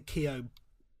 I think Keogh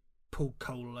pulled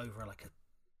Cole over like a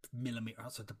millimetre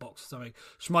outside the box or something.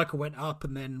 Schmeichel went up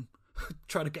and then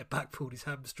tried to get back, pulled his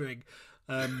hamstring.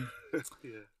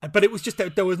 But it was just,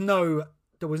 there was no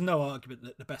argument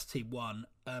that the best team won.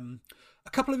 A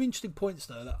couple of interesting points,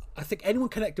 though, that I think anyone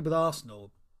connected with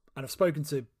Arsenal, and I've spoken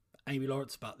to Amy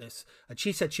Lawrence about this, and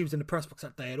she said she was in the press box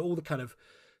that day and all the kind of,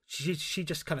 she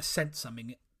just kind of sensed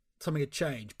something had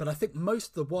changed. But I think most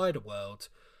of the wider world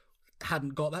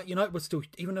hadn't got that. United was still,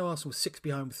 even though Arsenal was 6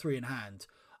 behind with 3 in hand,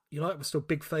 United were still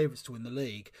big favourites to win the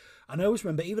league. And I always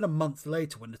remember, even a month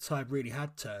later when the tide really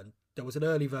had turned, there was an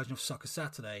early version of Soccer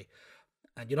Saturday,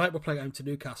 and United were playing home to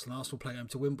Newcastle and Arsenal playing home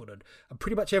to Wimbledon. And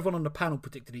pretty much everyone on the panel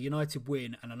predicted a United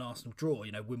win and an Arsenal draw,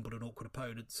 Wimbledon awkward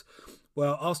opponents.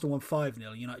 Well, Arsenal won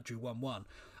 5-0, United drew 1-1.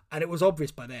 And it was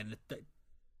obvious by then that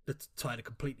the tide had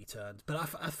completely turned. But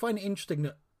I find it interesting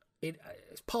that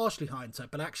it's partially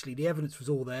hindsight, but actually the evidence was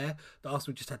all there. That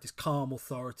Arsenal just had this calm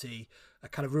authority, a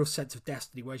kind of real sense of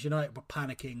destiny, whereas United were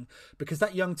panicking because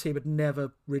that young team had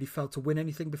never really failed to win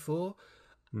anything before.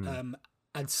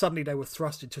 And suddenly they were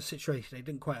thrust into a situation they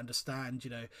didn't quite understand.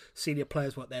 Senior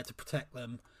players weren't there to protect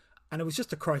them. And it was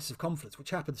just a crisis of confidence,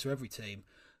 which happens to every team.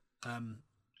 And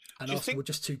Arsenal were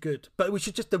just too good. But we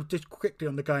should just quickly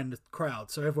on the guy in the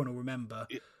crowd, so everyone will remember.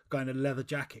 Guy in a leather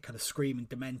jacket, kind of screaming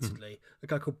dementedly. A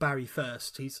guy called Barry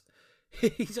First. He's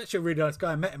actually a really nice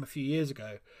guy. I met him a few years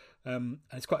ago, and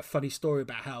it's quite a funny story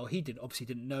about how he obviously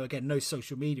didn't know. Again, no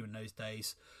social media in those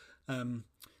days,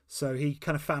 so he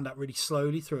kind of found out really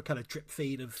slowly through a kind of drip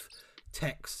feed of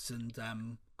texts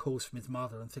and calls from his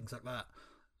mother and things like that.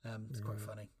 It's quite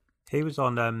funny. He was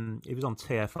on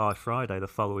TFI Friday the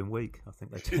following week. I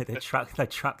think they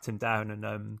tracked him down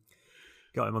and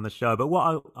got him on the show. But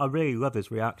what I really love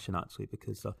his reaction, actually,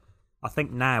 because I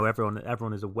think now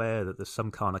everyone is aware that there's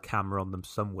some kind of camera on them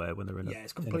somewhere when they're in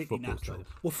it's completely natural. Stadium.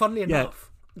 Well, funnily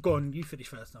enough, go on, you finish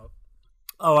first now.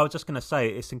 Oh, I was just going to say,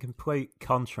 it's in complete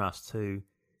contrast to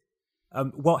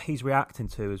what he's reacting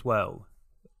to as well.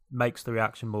 Makes the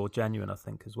reaction more genuine, I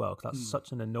think, as well, because that's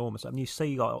such an enormous. I mean, you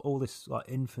see all this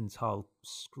infantile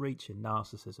screeching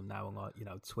narcissism now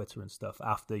on Twitter and stuff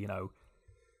after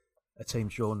a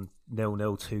team's drawn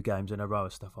 0-0 2 games in a row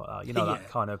and stuff like that. That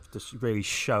kind of just really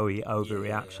showy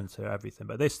overreaction to everything.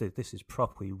 But this is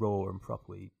properly raw and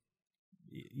properly,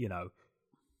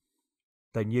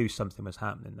 they knew something was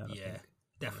happening then. I think.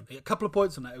 Definitely. A couple of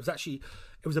points on that.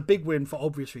 It was a big win for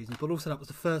obvious reasons, but also that was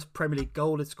the first Premier League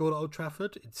goal they'd scored at Old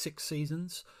Trafford in 6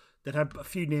 seasons. They'd had a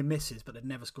few near misses, but they'd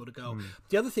never scored a goal.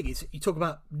 The other thing is, you talk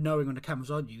about knowing when the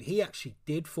camera's on you. He actually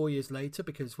did 4 years later,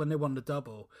 because when they won the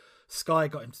double, Sky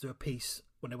got him to do a piece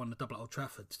when they won the double at Old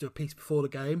Trafford, to do a piece before the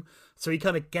game. So he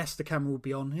kind of guessed the camera would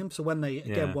be on him. So when they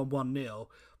again won 1-0,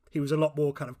 he was a lot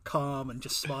more kind of calm and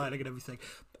just smiling and everything.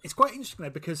 It's quite interesting though,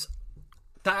 because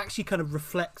that actually kind of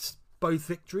reflects both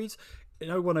victories. In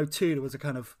 01-02, there was a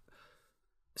kind of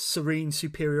serene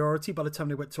superiority by the time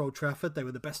they went to Old Trafford. They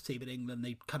were the best team in England.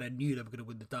 They kind of knew they were going to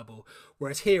win the double.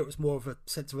 Whereas here it was more of a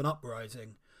sense of an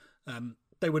uprising.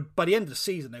 They would, by the end of the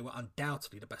season, they were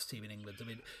undoubtedly the best team in England. I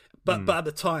mean, but at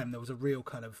the time there was a real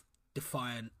kind of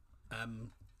defiant,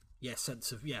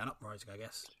 sense of an uprising, I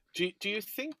guess. Do you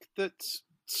think that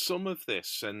some of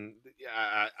this, and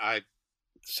I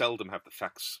seldom have the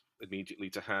facts immediately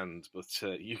to hand, but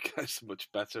you guys are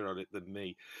much better on it than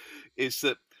me, is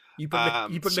that you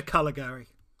bring the colour, Gary.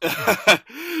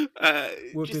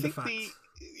 We'll do the facts.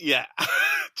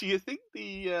 Do you think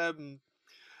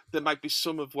there might be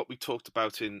some of what we talked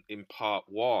about in part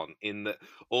one, in that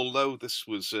although this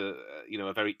was a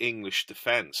very English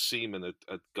defence, Seaman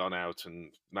had gone out,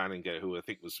 and Manninger, who I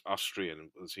think was Austrian,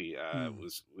 was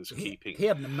keeping. He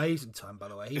had an amazing time, by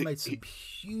the way. He made some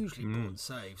hugely important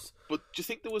saves. But do you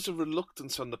think there was a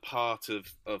reluctance on the part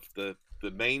of the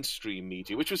mainstream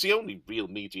media, which was the only real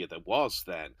media there was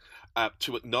then,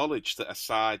 to acknowledge that a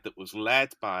side that was led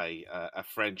by a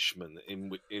Frenchman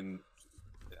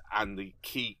and the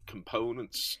key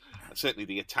components, certainly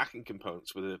the attacking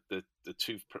components, were the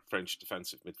two French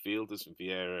defensive midfielders,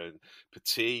 Vieira and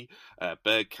Petit,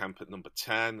 Bergkamp at number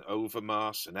 10,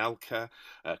 Overmars and Elka,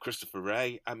 Christopher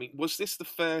Wray. I mean, was this the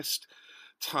first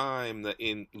time that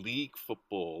in league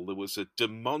football there was a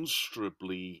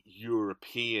demonstrably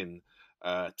European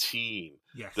team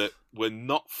that were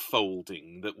not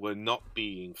folding, that were not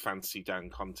being fancy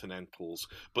down continentals,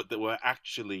 but that were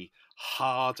actually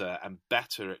harder and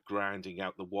better at grinding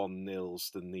out the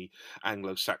 1-0s than the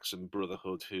Anglo-Saxon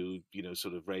Brotherhood, who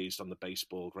sort of raised on the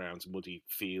baseball grounds, muddy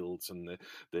fields, and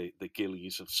the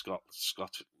gillies of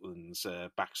Scotland's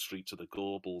back streets of the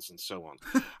Gorbals and so on,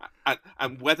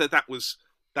 and whether that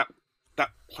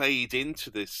played into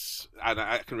this, and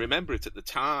I can remember it at the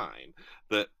time,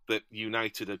 that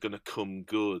United are going to come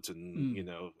good, and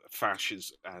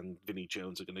Fashes and Vinnie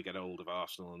Jones are going to get hold of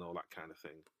Arsenal and all that kind of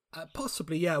thing.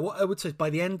 Possibly, yeah. What I would say is by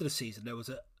the end of the season there was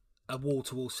a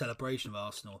wall-to-wall celebration of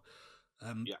Arsenal.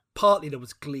 Partly there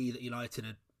was glee that United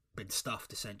had been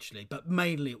stuffed, essentially, but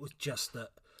mainly it was just that,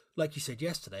 like you said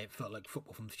yesterday, it felt like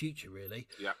football from the future, really.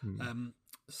 Yeah.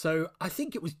 So I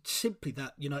think it was simply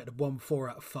that United had won 4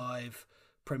 out of 5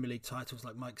 Premier League titles,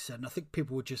 like Mike said, and I think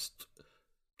people would just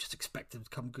expect them to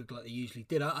come good like they usually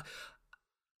did. I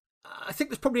think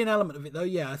there's probably an element of it, though.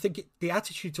 Yeah, I think the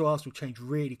attitude to Arsenal changed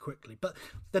really quickly, but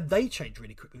then they changed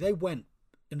really quickly. They went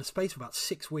in the space of about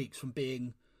 6 weeks from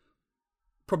being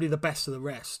probably the best of the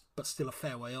rest, but still a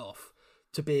fair way off,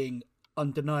 to being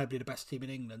undeniably the best team in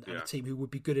England and a team who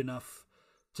would be good enough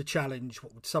to challenge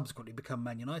what would subsequently become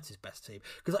Man United's best team.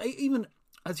 Because even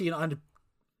as United,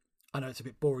 I know it's a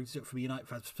bit boring to do it from a United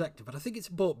fan's perspective, but I think it's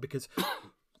important because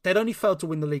they'd only failed to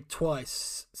win the league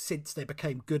twice since they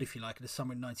became good, if you like, in the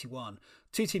summer in '91.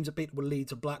 2 teams that beat were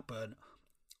Leeds and Blackburn.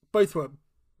 Both were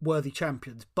worthy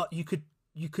champions, but you could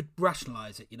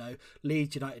rationalise it.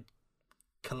 Leeds United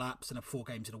collapsed and had 4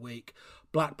 games in a week.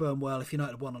 Blackburn, well, if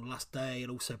United won on the last day, and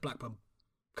also Blackburn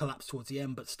collapsed towards the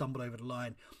end but stumbled over the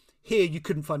line. Here, you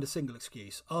couldn't find a single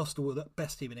excuse. Arsenal were the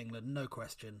best team in England, no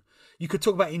question. You could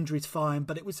talk about injuries, fine,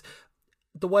 but it was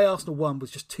the way Arsenal won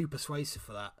was just too persuasive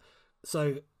for that.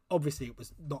 So obviously, it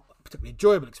was not a particularly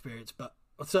enjoyable experience, but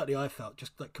certainly I felt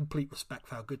just like complete respect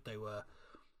for how good they were.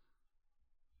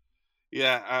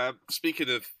 Yeah, speaking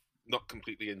of not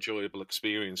completely enjoyable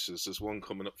experiences, there's one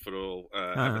coming up for all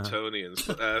Evertonians.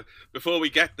 But before we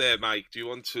get there, Mike, do you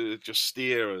want to just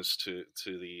steer us to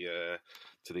the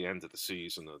end of the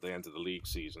season, or the end of the league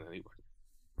season anyway?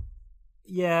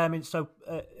 Yeah, I mean, so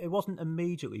it wasn't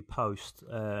immediately post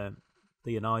the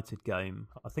United game.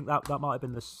 I think that might have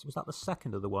been was that the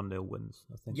second of the 1-0 wins?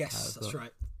 I think. Yes, that's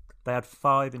right. They had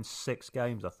 5 in 6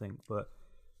 games, I think, but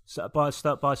by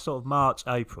sort of March,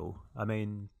 April, I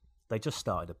mean, they just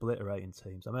started obliterating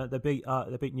teams. I mean, they beat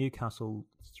Newcastle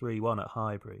 3-1 at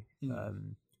Highbury.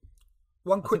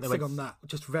 One quick thing on that,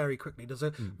 just very quickly.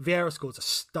 Vieira scores a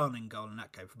stunning goal in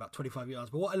that game from about 25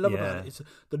 yards. But what I love about it is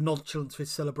the nonchalance of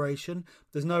his celebration.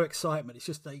 There's no excitement. It's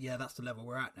just that, that's the level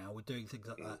we're at now. We're doing things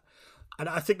like that. And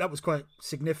I think that was quite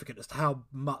significant as to how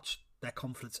much their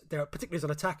confidence, particularly as an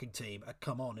attacking team, had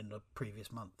come on in the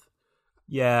previous month.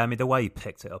 Yeah, I mean, the way he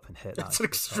picked it up and hit that. It's an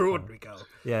extraordinary goal.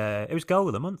 Yeah, it was goal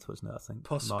of the month, wasn't it, I think?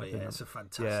 Possibly, it's a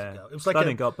fantastic goal. It was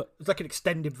like an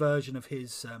extended version of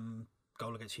his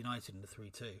goal against United in the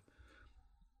 3-2.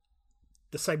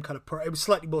 The same kind of, it was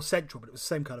slightly more central, but it was the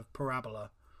same kind of parabola.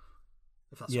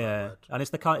 If that's the right word. And it's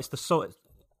the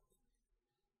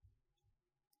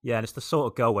sort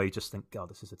of goal where you just think, God,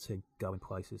 this is a team going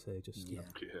places here. Just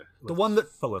the one that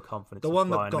full of confidence. The one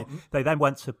that got they then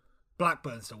went to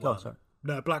Blackburn's the one. Sorry.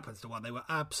 No, Blackburn's the one. They were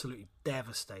absolutely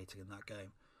devastating in that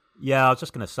game. Yeah, I was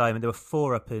just going to say. I mean, there were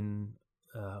 4 up in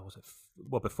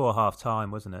before half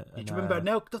time, wasn't it? Do you remember?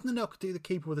 Doesn't Anelka do the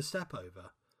keeper with a step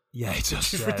over? Yeah, it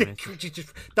does.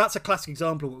 That's a classic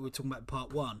example of what we were talking about in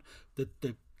part 1.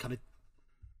 The kind of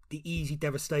the easy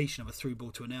devastation of a through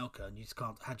ball to Anelka, and you just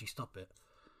can't. How do you stop it?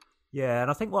 Yeah, and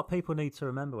I think what people need to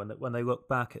remember when they look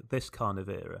back at this kind of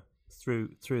era through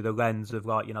the lens of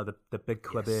like the big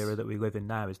club era that we live in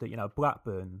now is that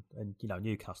Blackburn and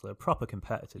Newcastle are proper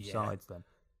competitive sides then,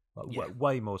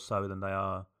 way more so than they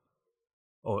are,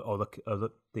 or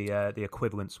the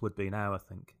equivalents would be now. I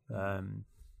think.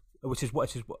 Which is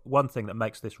one thing that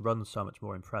makes this run so much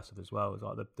more impressive as well. Is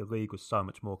like the league was so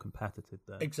much more competitive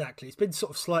then. Exactly, it's been sort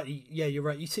of slightly. Yeah, you're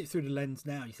right. You see it through the lens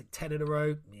now. You think 10 in a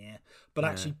row, but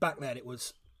actually back then it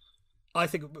was. I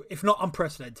think if not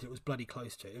unprecedented, it was bloody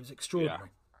close to it. It was extraordinary.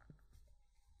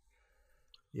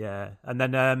 Yeah, and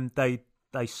then they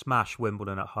smashed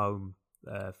Wimbledon at home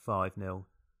 5-0.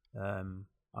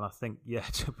 And I think, we're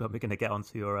going to get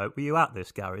onto your. Were you at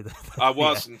this, Gary? I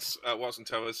wasn't. I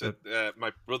was at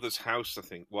my brother's house, I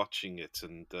think, watching it,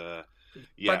 and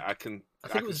I can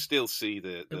still see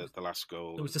the last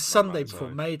goal. It was the Sunday before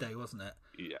May Day, wasn't it?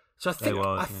 Yeah. So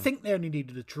I think they only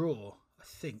needed a draw. I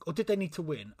think, or did they need to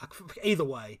win? Either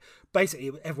way,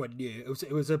 basically everyone knew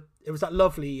it was that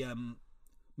lovely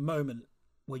moment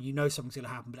when something's going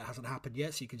to happen, but it hasn't happened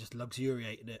yet, so you can just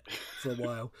luxuriate in it for a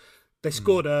while. They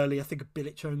scored early, I think a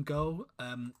Bilic own goal.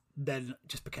 Then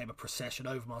just became a procession.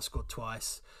 Overmars scored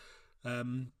twice.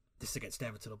 This is against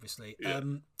Everton, obviously. Yeah.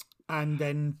 And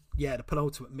then, the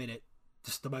penultimate minute,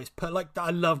 just the most... I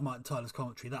love Martin Tyler's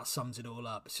commentary. That sums it all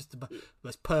up. It's just the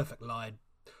most perfect line.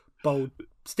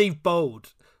 Steve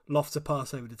Bold lofts a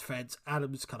pass over the defence.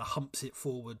 Adams kind of humps it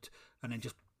forward and then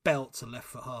just belts a left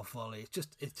foot half volley. It's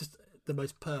just the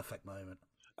most perfect moment.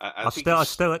 I still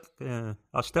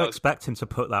expect him to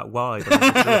put that wide.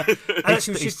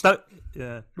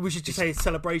 We should just say his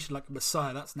celebration like a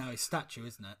Messiah. That's now his statue,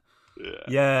 isn't it?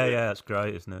 Yeah, that's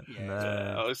great, isn't it?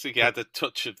 Yeah. I was thinking he had a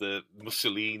touch of the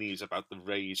Mussolini's about the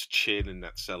raised chin in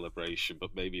that celebration,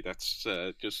 but maybe that's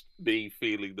just me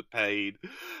feeling the pain.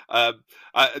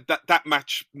 That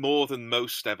match, more tthan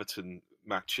most Everton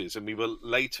matches, and we were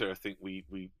later. I think we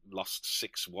lost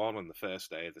 6-1 on the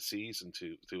first day of the season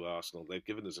to Arsenal. They've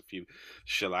given us a few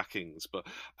shellackings, but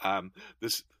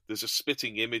there's a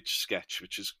spitting image sketch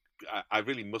which is I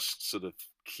really must sort of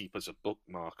keep as a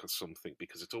bookmark or something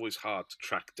because it's always hard to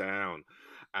track down.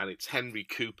 And it's Henry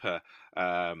Cooper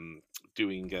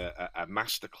doing a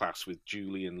masterclass with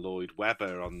Julian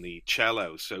Lloyd-Webber on the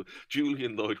cello. So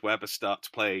Julian Lloyd-Webber starts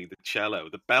playing the cello,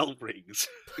 the bell rings,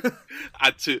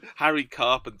 and to Harry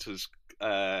Carpenter's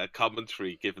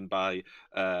commentary given by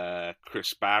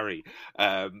Chris Barry,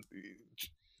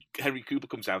 Henry Cooper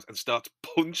comes out and starts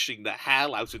punching the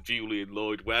hell out of Julian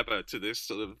Lloyd-Webber to this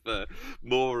sort of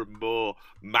more and more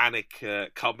manic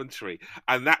commentary.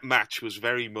 And that match was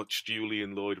very much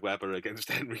Julian Lloyd-Webber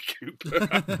against Henry Cooper.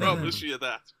 I promise you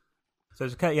that. So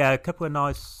there's a couple of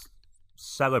nice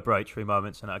celebratory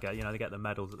moments, and they get the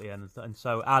medals at the end. And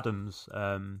so Adams,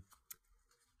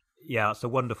 it's a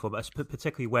wonderful, but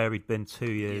particularly where he'd been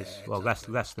 2 years,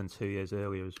 less than 2 years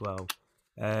earlier as well.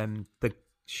 The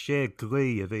sheer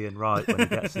glee of Ian Wright when he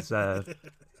gets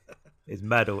his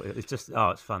medal,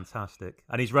 it's fantastic.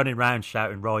 And he's running around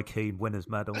shouting Roy Keane winner's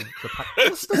medal.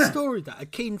 What's the story that a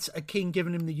Keane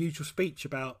giving him the usual speech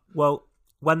about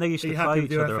when they used to play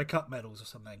each other, FA Cup medals or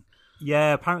something?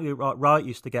 Yeah, apparently Wright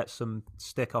used to get some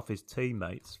stick off his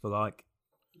teammates for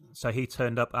so he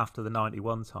turned up after the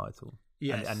 91 title.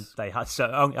 Yes. And they had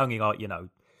only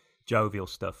jovial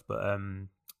stuff, but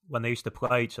when they used to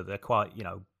play each other, they're quite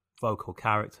vocal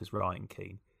characters, Wright and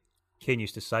Keane. Keane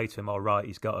used to say to him, "All right,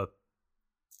 he's got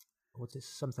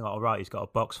something like, all right, he's got a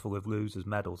box full of losers'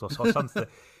 medals," or something,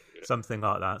 something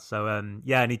like that. So, and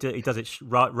he does it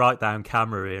right down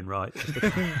camera, Ian Wright, just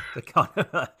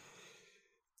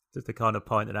to kind of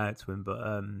point it out to him. But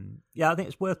I think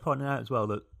it's worth pointing out as well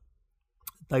that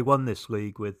they won this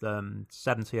league with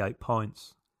 78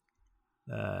 points.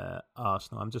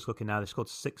 Arsenal. I'm just looking now. They scored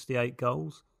 68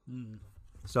 goals.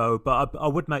 So, but I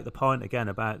would make the point again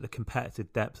about the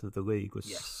competitive depth of the league was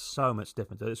so much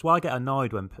different. That's why I get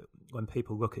annoyed when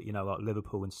people look at like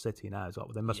Liverpool and City now. It's like,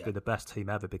 well, they must be the best team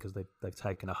ever because they've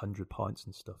taken 100 points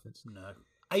and stuff.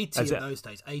 80 in those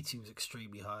days. 80 was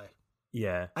extremely high.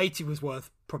 Yeah, 80 was worth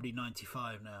probably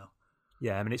 95 now.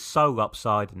 Yeah, I mean it's so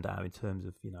lopsided now in terms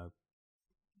of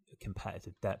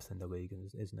competitive depth in the league,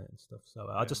 isn't it, and stuff. So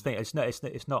I just think it's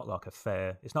not like a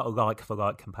fair, it's not a like for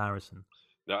like comparison.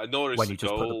 No, nor is when the you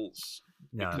just goals.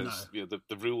 No. Because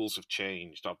the rules have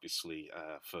changed, obviously,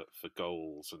 for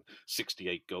goals, and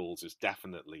 68 goals is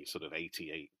definitely sort of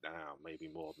 88 now, maybe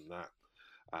more than that.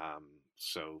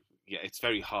 So yeah, it's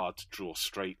very hard to draw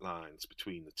straight lines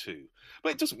between the two,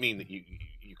 but it doesn't mean that you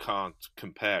can't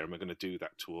compare, and we're going to do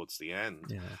that towards the end.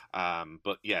 Yeah.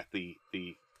 But yeah, the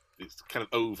it's kind of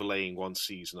overlaying one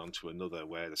season onto another,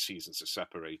 where the seasons are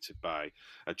separated by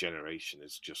a generation,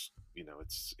 is just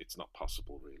it's not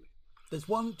possible really. There's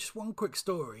just one quick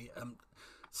story.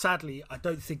 Sadly, I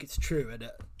don't think it's true, and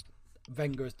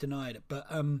Wenger has denied it. But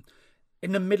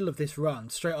in the middle of this run,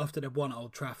 straight after they won at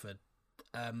Old Trafford,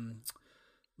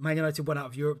 Man United went out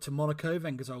of Europe to Monaco,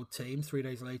 Wenger's old team, 3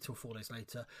 days later or 4 days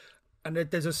later. And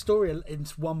there's a story in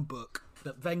one book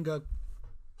that Wenger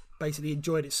basically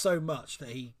enjoyed it so much that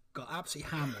he got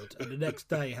absolutely hammered, and the next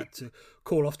day had to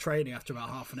call off training after about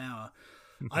half an hour.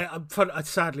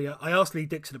 Sadly, I asked Lee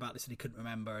Dixon about this and he couldn't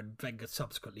remember, and Wenger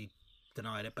subsequently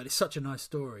denied it. But it's such a nice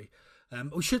story.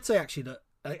 We should say actually that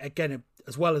again,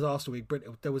 as well as Arsenal being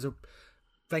Britain, there was a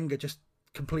Wenger just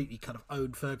completely kind of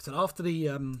owned Ferguson after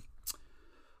the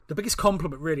biggest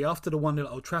compliment really after the 1-0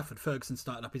 at Old Trafford. Ferguson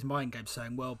started up his mind game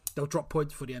saying, "Well, they'll drop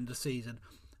points for the end of the season,"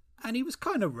 and he was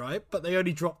kind of right. But they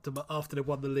only dropped them after they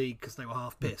won the league because they were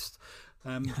half pissed.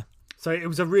 So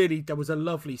there was a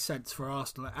lovely sense for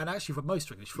Arsenal, and actually for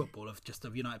most English football, of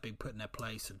United being put in their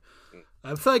place.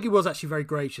 And Fergie was actually very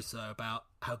gracious though about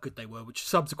how good they were, which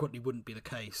subsequently wouldn't be the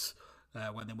case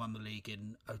when they won the league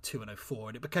in 2002 and 2004,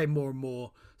 and it became more and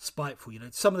more spiteful.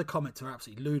 Some of the comments are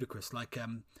absolutely ludicrous, like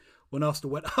when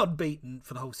Arsenal went unbeaten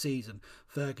for the whole season,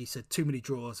 Fergie said, "Too many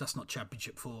draws, that's not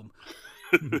championship form."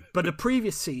 But the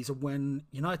previous season, when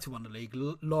United won the league,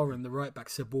 Lauren, the right back,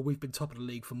 said, "Well, we've been top of the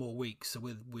league for more weeks, so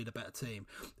we're the better team."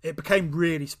 It became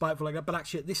really spiteful like that, but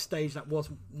actually at this stage that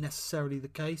wasn't necessarily the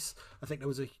case. I think there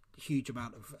was a huge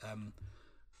amount of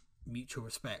mutual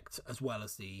respect, as well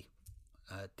as the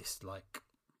dislike.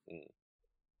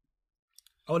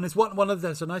 Oh, and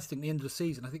there's a nice thing at the end of the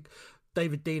season. I think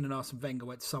David Dean and Arsene Wenger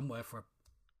went somewhere for a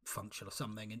function or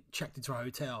something and checked into a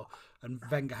hotel, and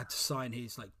Wenger had to sign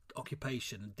his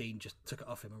occupation, and Dean just took it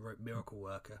off him and wrote "miracle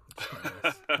worker," which is quite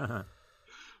nice.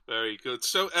 Very good.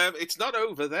 So it's not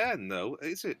over then, though,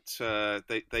 is it?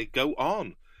 They go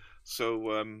on.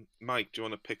 So Mike, do you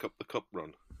want to pick up the cup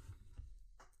run?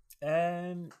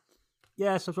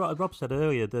 Yes, as Rob said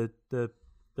earlier, the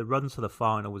run to the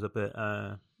final was a bit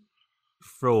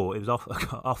fraught. It was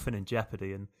often in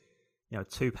jeopardy, and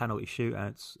 2 penalty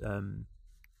shootouts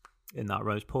in that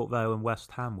run. Port Vale and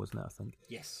West Ham, wasn't it? I think.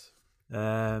 Yes.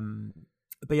 But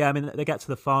yeah, I mean, they get to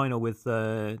the final with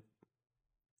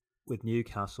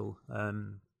Newcastle.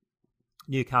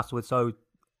 Newcastle was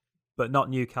but not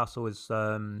Newcastle as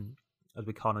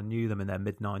we kind of knew them in their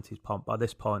mid-90s pomp. By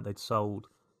this point, they'd sold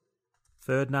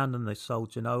Ferdinand and they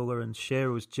sold Ginola, and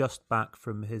Shearer was just back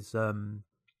from his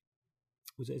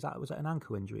was it an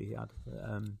ankle injury he had?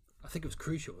 I think it was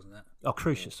Crucial, wasn't it? Oh,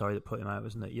 Crucial, sorry, that put him out,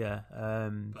 wasn't it? Yeah.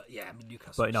 But yeah, I mean,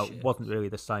 Newcastle. But it wasn't really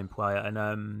the same player, and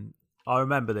I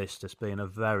remember this just being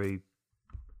the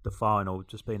final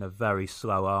just being a very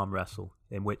slow arm wrestle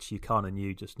in which you kind of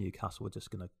knew Newcastle were just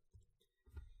going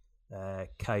to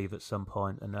cave at some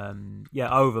point, and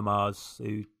Overmars,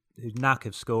 whose knack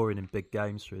of scoring in big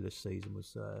games through this season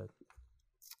was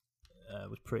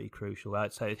pretty crucial.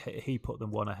 I'd say he put them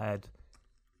one ahead.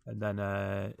 And then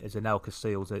Anelka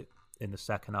seals it in the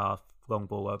second half, long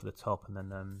ball over the top, and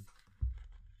then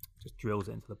just drills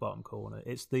it into the bottom corner. At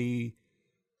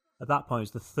that point, it's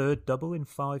the third double in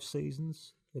 5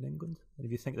 seasons in England. And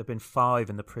if you think there've been 5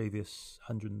 in the previous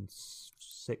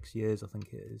 106 years, I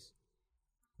think it is.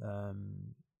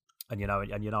 And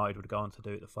United would go on to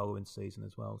do it the following season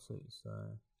as well. So it's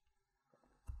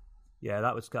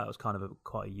that was kind of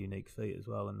quite a unique feat as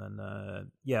well. And then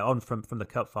on from the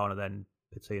cup final, then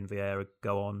Petit and Vieira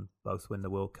go on, both win the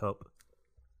World Cup.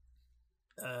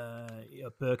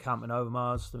 Bergkamp and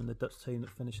Overmars in the Dutch team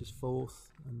that finishes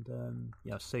 4th, and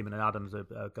Seaman and Adams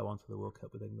go on to the World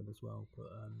Cup with England as well.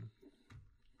 But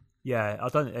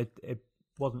it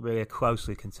wasn't really a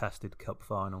closely contested cup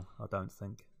final. I don't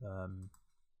think. There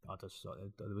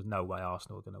was no way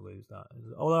Arsenal were going to lose that.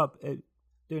 Although I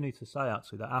do need to say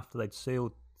actually that after they'd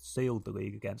sealed the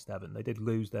league against Everton, they did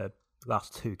lose their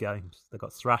last 2 games. They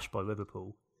got thrashed by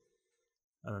Liverpool,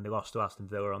 and then they lost to Aston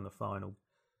Villa on the final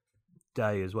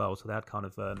day as well. So they had kind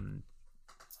of sort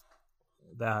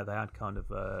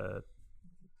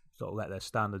of let their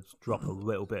standards drop a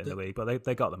little bit in the league, but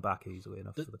they got them back easily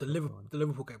enough. The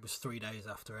Liverpool game was 3 days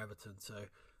after Everton, so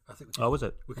I think was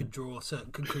it? We could draw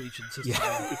certain conclusions.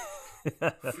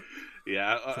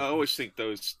 Yeah, I always think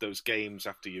those games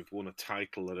after you've won a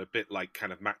title are a bit like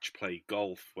kind of match play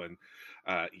golf when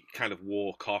you kind of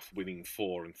walk off winning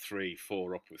 4-3,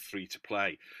 4 up with 3 to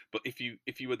play. But if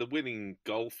you were the winning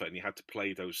golfer and you had to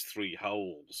play those 3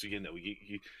 holes,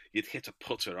 you'd hit a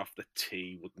putter off the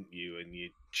tee, wouldn't you? And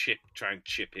you'd try and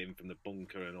chip in from the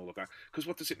bunker and all of that. Because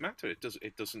what does it matter? It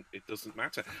doesn't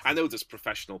matter. I know there's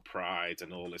professional pride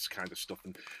and all this kind of stuff,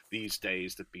 and these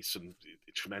days there'd be some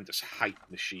tremendous hype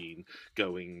machine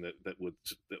going that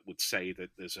would say that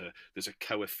there's a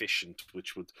coefficient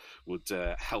which would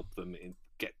help them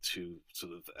get to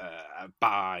sort of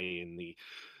buy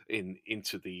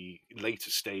into the later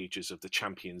stages of the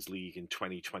Champions League in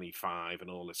 2025 and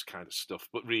all this kind of stuff.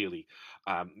 But really,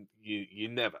 you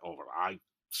never, or I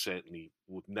certainly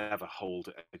would never hold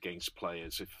it against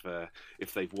players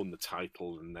if they've won the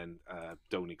title and then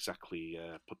don't exactly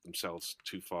put themselves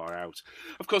too far out.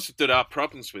 Of course, there are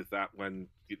problems with that when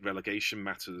relegation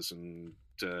matters and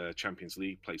Champions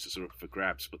League places are up for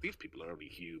grabs, but these people are only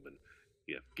human.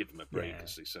 Yeah, give them a break,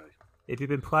 as they say. If you've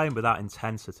been playing with that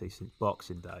intensity since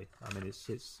Boxing Day, I mean, it's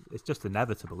just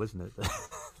inevitable, isn't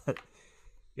it?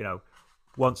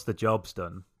 Once the job's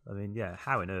done, I mean,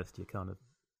 how on earth do you kind of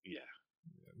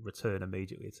return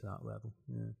immediately to that level?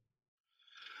 Yeah.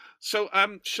 So,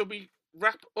 shall we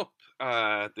wrap up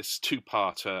this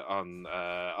two-parter on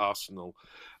Arsenal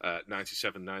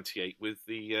 97-98 with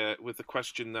the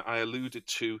question that I alluded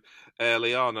to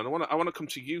early on, and I want to come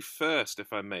to you first,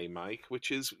 if I may, Mike,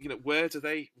 which is, where do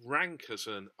they rank as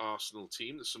an Arsenal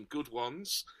team? There's some good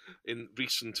ones in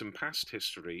recent and past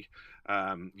history.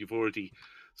 You've already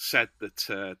said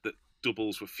that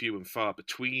doubles were few and far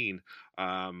between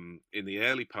in the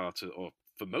early part or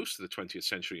for most of the 20th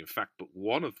century, in fact, but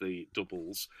one of the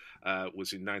doubles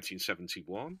was in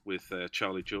 1971 with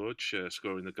Charlie George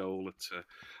scoring the goal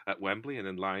at Wembley and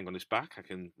then lying on his back. I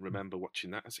can remember watching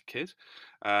that as a kid.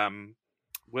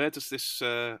 Where does this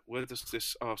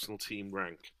Arsenal team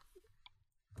rank?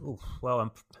 Ooh, well,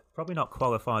 I'm probably not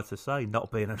qualified to say,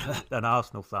 not being an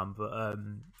Arsenal fan, but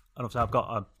and obviously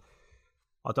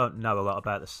I don't know a lot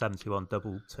about the 71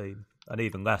 double team, and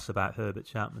even less about Herbert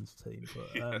Chapman's team.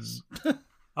 But yes.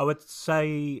 I would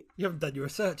say you haven't done your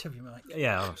research, have you, Mike?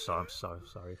 Yeah, I'm sorry.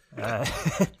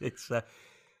 It's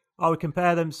I would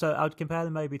compare them. So I would compare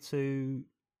them maybe to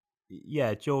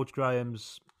George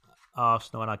Graham's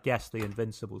Arsenal, and I guess the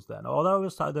Invincibles then. Although it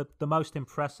was like the most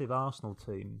impressive Arsenal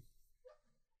team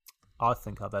I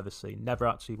think I've ever seen. Never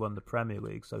actually won the Premier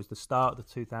League, so it was the start of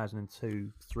the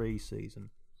 2002-03 season,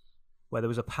 where there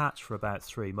was a patch for about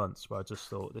 3 months where I just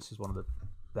thought this is one of the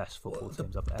best football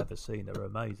teams I've ever seen. They were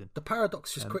amazing. The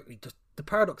paradox, the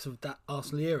paradox of that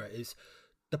Arsenal era is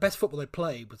the best football they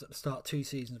played was at the start of 2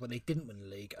 seasons when they didn't win the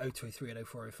league, 02-03 and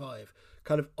 04-05,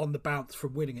 kind of on the bounce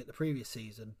from winning it the previous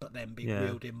season, but then being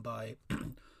reeled in by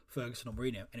Ferguson or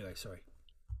Mourinho. Anyway, sorry.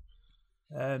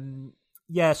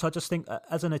 So I just think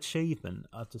as an achievement,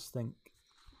 I just think,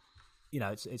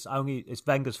 it's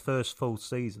Wenger's first full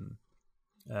season.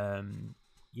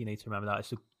 You need to remember that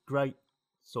it's a great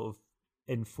sort of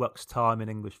influx time in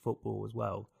English football as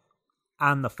well,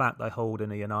 and the fact they hold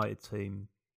in a United team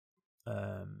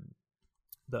that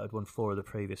had won 4 of the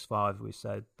previous 5. We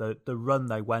said the run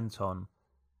they went on.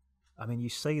 I mean, you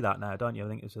see that now, don't you? I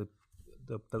think it was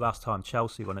the last time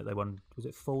Chelsea won it. They won, was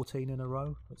it 14 in a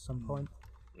row at some point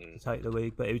to take the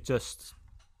league? But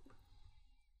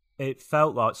it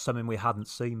felt like something we hadn't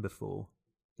seen before.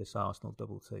 This Arsenal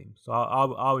double team, so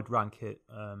I would rank it.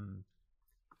 I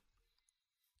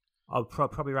would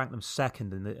probably rank them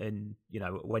second in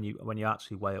when you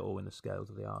actually weigh it all in the scales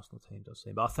of the Arsenal team does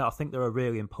seem. But I think they're a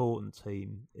really important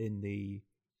team in the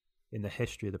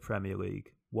history of the Premier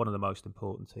League. One of the most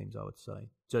important teams, I would say,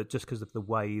 just because of the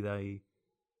way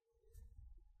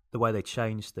they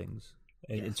change things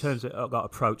in terms of that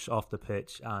approach off the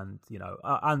pitch, and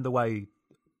and the way,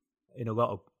 in a lot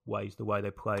of ways, the way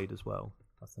they played as well.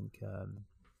 I think, I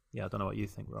don't know what you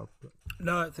think, Rob. But...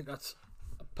 No, I think that's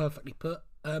perfectly put.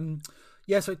 So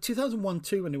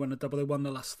 2001-02, when they won a double, they won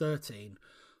the last 13.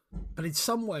 But in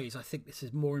some ways, I think this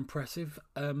is more impressive.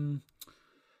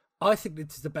 I think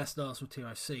this is the best Arsenal team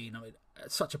I've seen. I mean,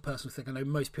 it's such a personal thing. I know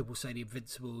most people say the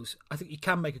Invincibles. I think you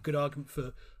can make a good argument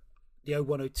for the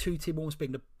 01-02 team almost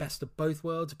being the best of both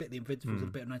worlds, a bit of the Invincibles and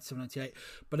a bit of 97-98.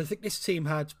 But I think this team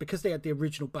had, because they had the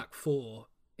original back 4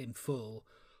 in full,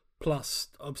 plus,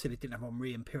 obviously, they didn't have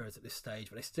Henry and Pires at this stage,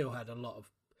 but they still had a lot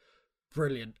of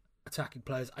brilliant attacking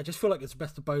players. I just feel like it's the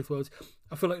best of both worlds.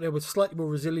 I feel like they were slightly more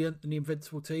resilient than the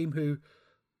Invincible team, who,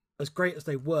 as great as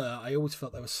they were, I always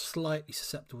felt they were slightly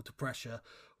susceptible to pressure,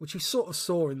 which you sort of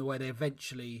saw in the way they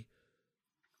eventually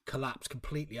collapsed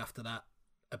completely after that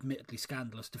admittedly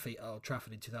scandalous defeat at Old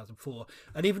Trafford in 2004.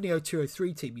 And even the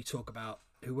 02-03 team you talk about,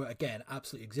 who were, again,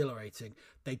 absolutely exhilarating,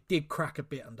 they did crack a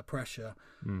bit under pressure.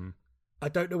 I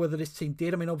don't know whether this team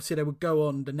did. I mean, obviously they would go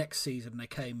on the next season. They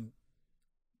came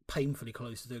painfully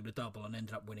close to doing the double and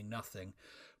ended up winning nothing.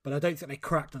 But I don't think they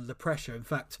cracked under the pressure. In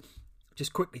fact,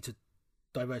 just quickly to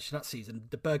diverge to that season,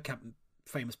 the Bergkamp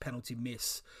famous penalty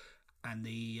miss and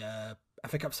the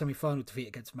FA Cup semi-final defeat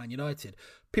against Man United.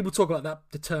 People talk about that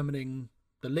determining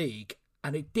the league,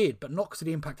 and it did, but not because of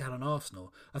the impact it had on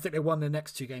Arsenal. I think they won their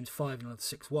next two games 5-0 and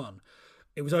 6-1.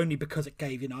 It was only because it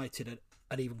gave United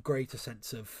an even greater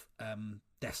sense of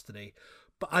destiny.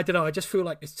 But I don't know, I just feel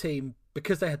like this team,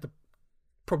 because they had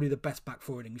probably the best back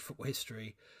four in English football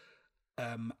history,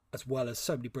 as well as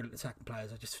so many brilliant attacking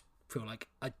players, I just feel like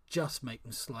I just make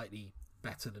them slightly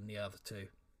better than the other two.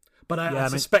 But I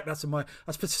suspect that's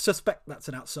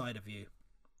an outsider view.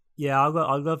 Yeah, I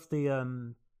love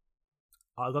the.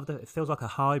 It feels like a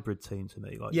hybrid team to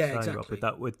me. Like exactly.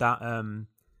 Rob, with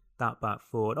that back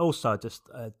forward. Also, just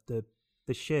the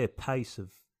sheer pace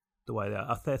of the way that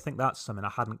I think that's something I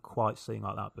hadn't quite seen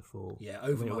like that before. Yeah,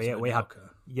 over we had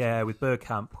with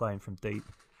Bergkamp playing from deep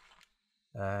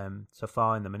to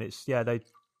find them, and it's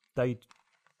they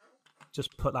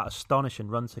just put that astonishing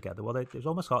run together. Well, it was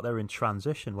almost like they were in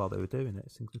transition while they were doing it.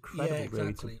 It's incredible,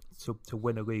 really, to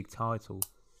win a league title.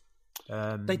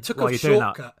 They took a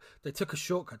shortcut. They took a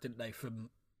shortcut, didn't they, from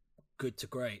good to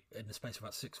great in the space of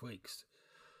about 6 weeks?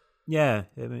 Yeah,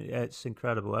 I mean, it's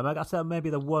incredible. I mean, I said maybe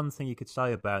the one thing you could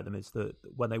say about them is that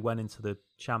when they went into the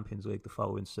Champions League the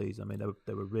following season, I mean,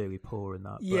 they were really poor in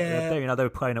that. Yeah, but, they were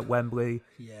playing at Wembley.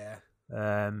 Yeah.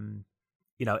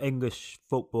 English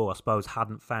football, I suppose,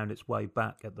 hadn't found its way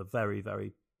back at the very,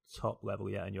 very top level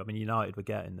yet. And I mean, United were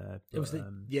getting there. But, it was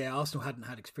Arsenal hadn't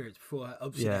had experience before.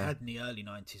 Obviously, they had in the early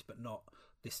 90s, but not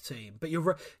this team. But you're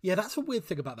right. Yeah, that's a weird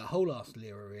thing about that whole Arsenal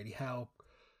era, really, how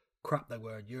crap they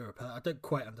were in Europe. I don't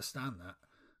quite understand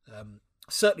that.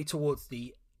 Certainly towards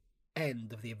the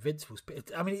end of the Invincibles.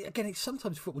 But I mean, again,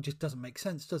 sometimes football just doesn't make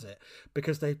sense, does it?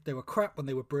 Because they were crap when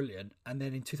they were brilliant, and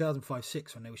then in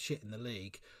 2005-06, when they were shit in the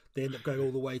league, they ended up going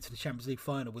all the way to the Champions League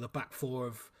final with a back four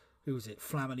of, who was it?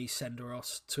 Flamini,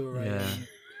 Senderos, Toure, and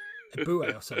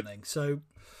Eboué or something. So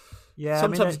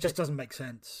sometimes it just doesn't make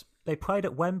sense. They played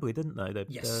at Wembley, didn't they?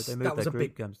 They moved their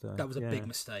group games there. That was a big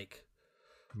mistake.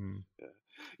 Yeah.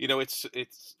 You know, it's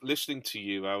listening to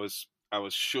you. I was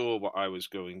sure what I was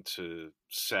going to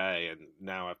say, and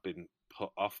now I've been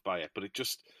put off by it. But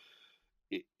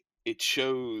it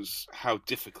shows how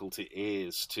difficult it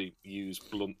is to use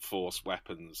blunt force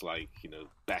weapons like,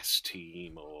 best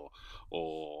team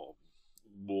or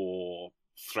more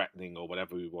threatening or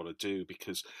whatever we want to do,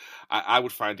 because I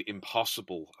would find it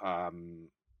impossible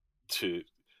to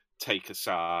take a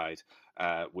side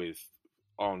with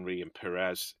Henry and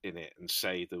Perez in it and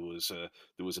say there was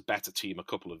a better team a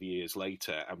couple of years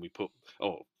later, and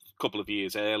a couple of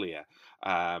years earlier,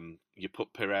 you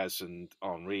put Perez and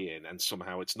Henry in, and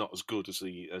somehow it's not as good as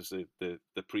the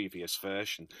previous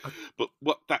version. But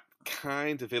what that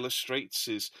kind of illustrates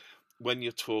is, when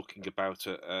you're talking about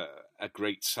a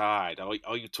great side,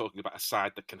 are you talking about a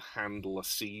side that can handle a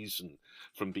season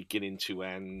from beginning to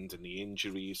end, and the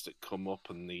injuries that come up,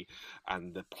 and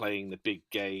they're playing the big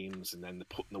games, and then they're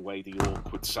putting away the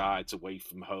awkward sides away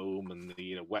from home, and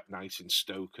the wet nights in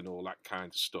Stoke and all that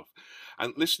kind of stuff.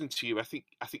 And listening to you, I think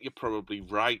you're probably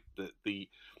right that the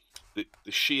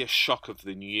sheer shock of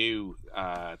the new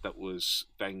that was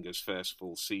Wenger's first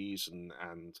full season,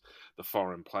 and the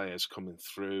foreign players coming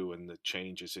through, and the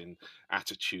changes in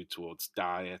attitude towards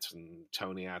diet, and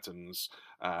Tony Adams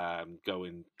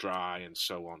going dry and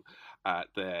so on.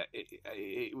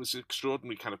 It was an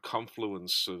extraordinary kind of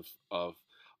confluence of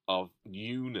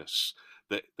newness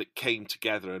that came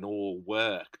together and all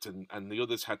worked, and the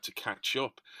others had to catch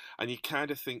up. And you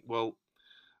kind of think, well,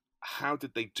 how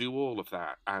did they do all of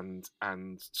that and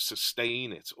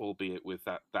sustain it, albeit with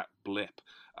that blip,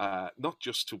 not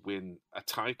just to win a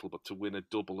title, but to win a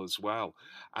double as well?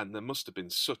 And there must have been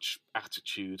such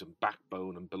attitude and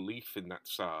backbone and belief in that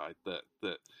side that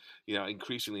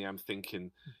increasingly I'm thinking,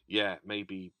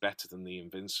 maybe better than the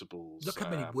Invincibles. Look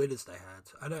how many winners they had.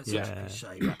 I know it's such a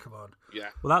cliche, but come on. Yeah.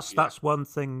 Well, that's one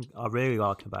thing I really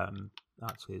like about them,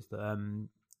 actually, is that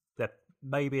they're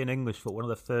maybe in English football one of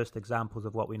the first examples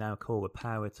of what we now call a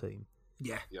power team.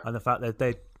 Yeah. And the fact that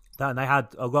they had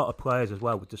a lot of players as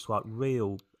well with just like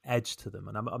real edge to them.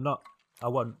 And I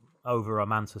won't over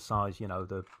romanticize,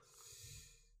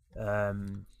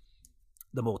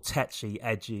 the more tetchy,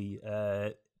 edgy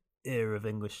era of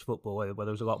English football where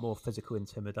there was a lot more physical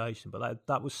intimidation, but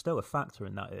that was still a factor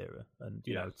in that era. And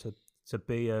you know, to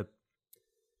be a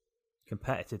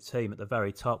competitive team at the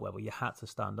very top level, you had to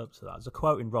stand up to that. There's a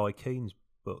quote in Roy Keane's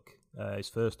book, his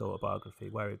first autobiography,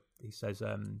 where he says,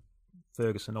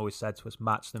 Ferguson always said to us,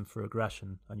 match them for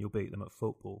aggression and you'll beat them at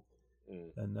football.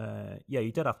 And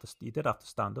you did have to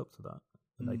stand up to that,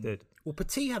 and they did. Well,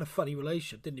 Petit had a funny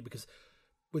relationship, didn't he? Because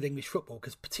with English football,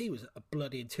 because Petit was a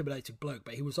bloody intimidating bloke,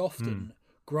 but he was often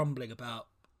grumbling about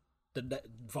the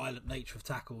violent nature of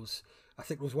tackles. I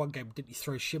think there was one game, didn't he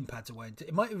throw shin pads away?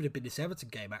 It might even have been this Everton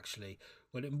game, actually.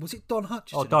 Was it Don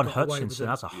Hutchinson? Oh, Don Hutchinson,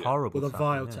 that's a horrible with a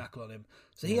vile tackle on him.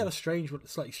 So he had a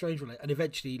slightly strange relationship, and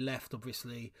eventually left,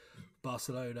 obviously,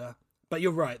 Barcelona. But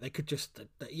you're right, they could just...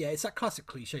 it's that classic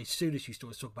cliche. As soon as you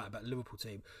always talk about the Liverpool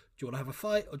team, do you want to have a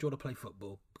fight or do you want to play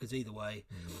football? Because either way...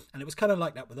 And it was kind of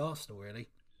like that with Arsenal, really.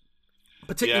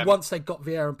 Particularly once they got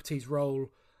Vieira and Petit's role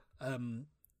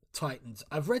tightened.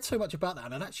 I've read so much about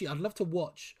that, and I'd love to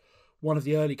watch one of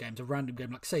the early games, a random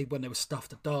game, like say when they were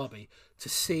stuffed at Derby, to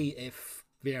see if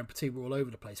Vieira and Petit were all over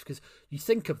the place. Because you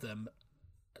think of them,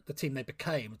 the team they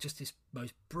became, just this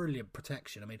most brilliant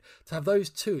protection. I mean, to have those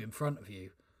two in front of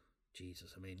you,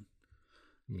 Jesus, I mean,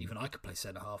 even I could play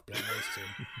centre-half behind those two.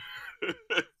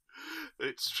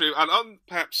 It's true. And on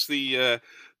perhaps the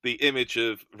image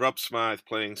of Rob Smythe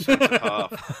playing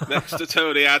centre-half next to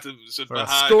Tony Adams and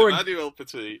behind Emmanuel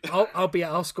Petit.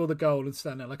 I'll score the goal and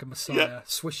stand there like a messiah,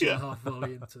 swishing a half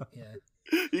volley into...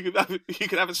 You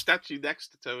could have a statue next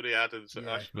to Tony Adams at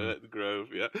Ashburton Grove.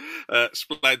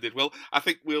 Splendid. Well, I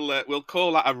think we'll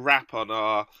call that a wrap on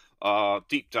our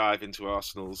deep dive into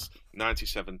Arsenal's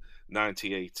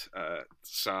 97-98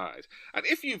 side. And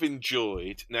if you've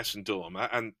enjoyed Nessun Dorma,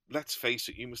 and let's face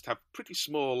it, you must have pretty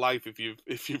small life if you've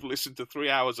listened to 3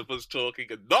 hours of us talking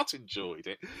and not enjoyed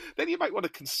it, then you might want to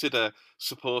consider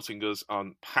supporting us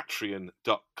on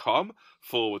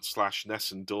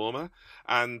patreon.com/Nessun Dorma.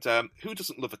 And who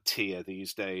doesn't love a tier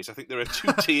these days? I think there are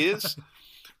 2 tiers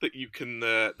that you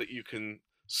can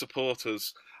support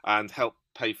us and help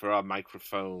pay for our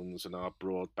microphones and our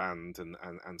broadband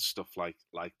and stuff like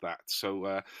that.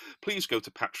 So please go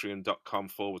to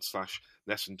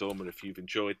patreon.com/Nessun Dorma if you've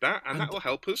enjoyed that, and that will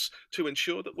help us to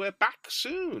ensure that we're back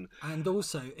soon. And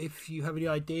also, if you have any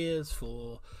ideas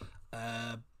for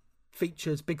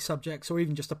features, big subjects, or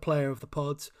even just a player of the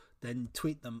pod, then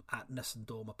tweet them at Nessun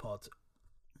Dorma Pod.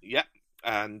 Yeah,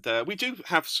 and we do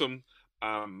have some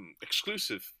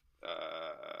exclusive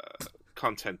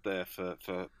content there for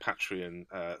Patreon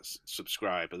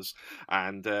subscribers,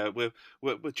 and we're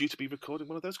due to be recording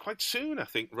one of those quite soon, I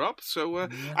think, Rob. So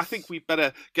yes. I think we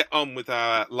better get on with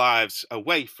our lives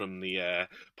away from the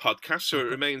podcast. So it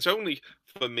remains only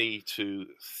for me to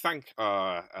thank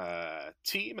our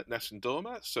team at Nessun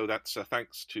Dorma. So that's a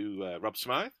thanks to Rob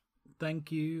Smythe.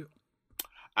 Thank you.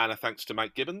 And a thanks to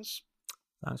Mike Gibbons.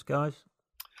 Thanks, guys.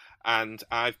 And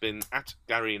I've been at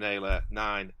Gary Naylor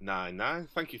 999.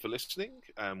 Thank you for listening,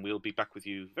 and we'll be back with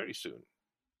you very soon.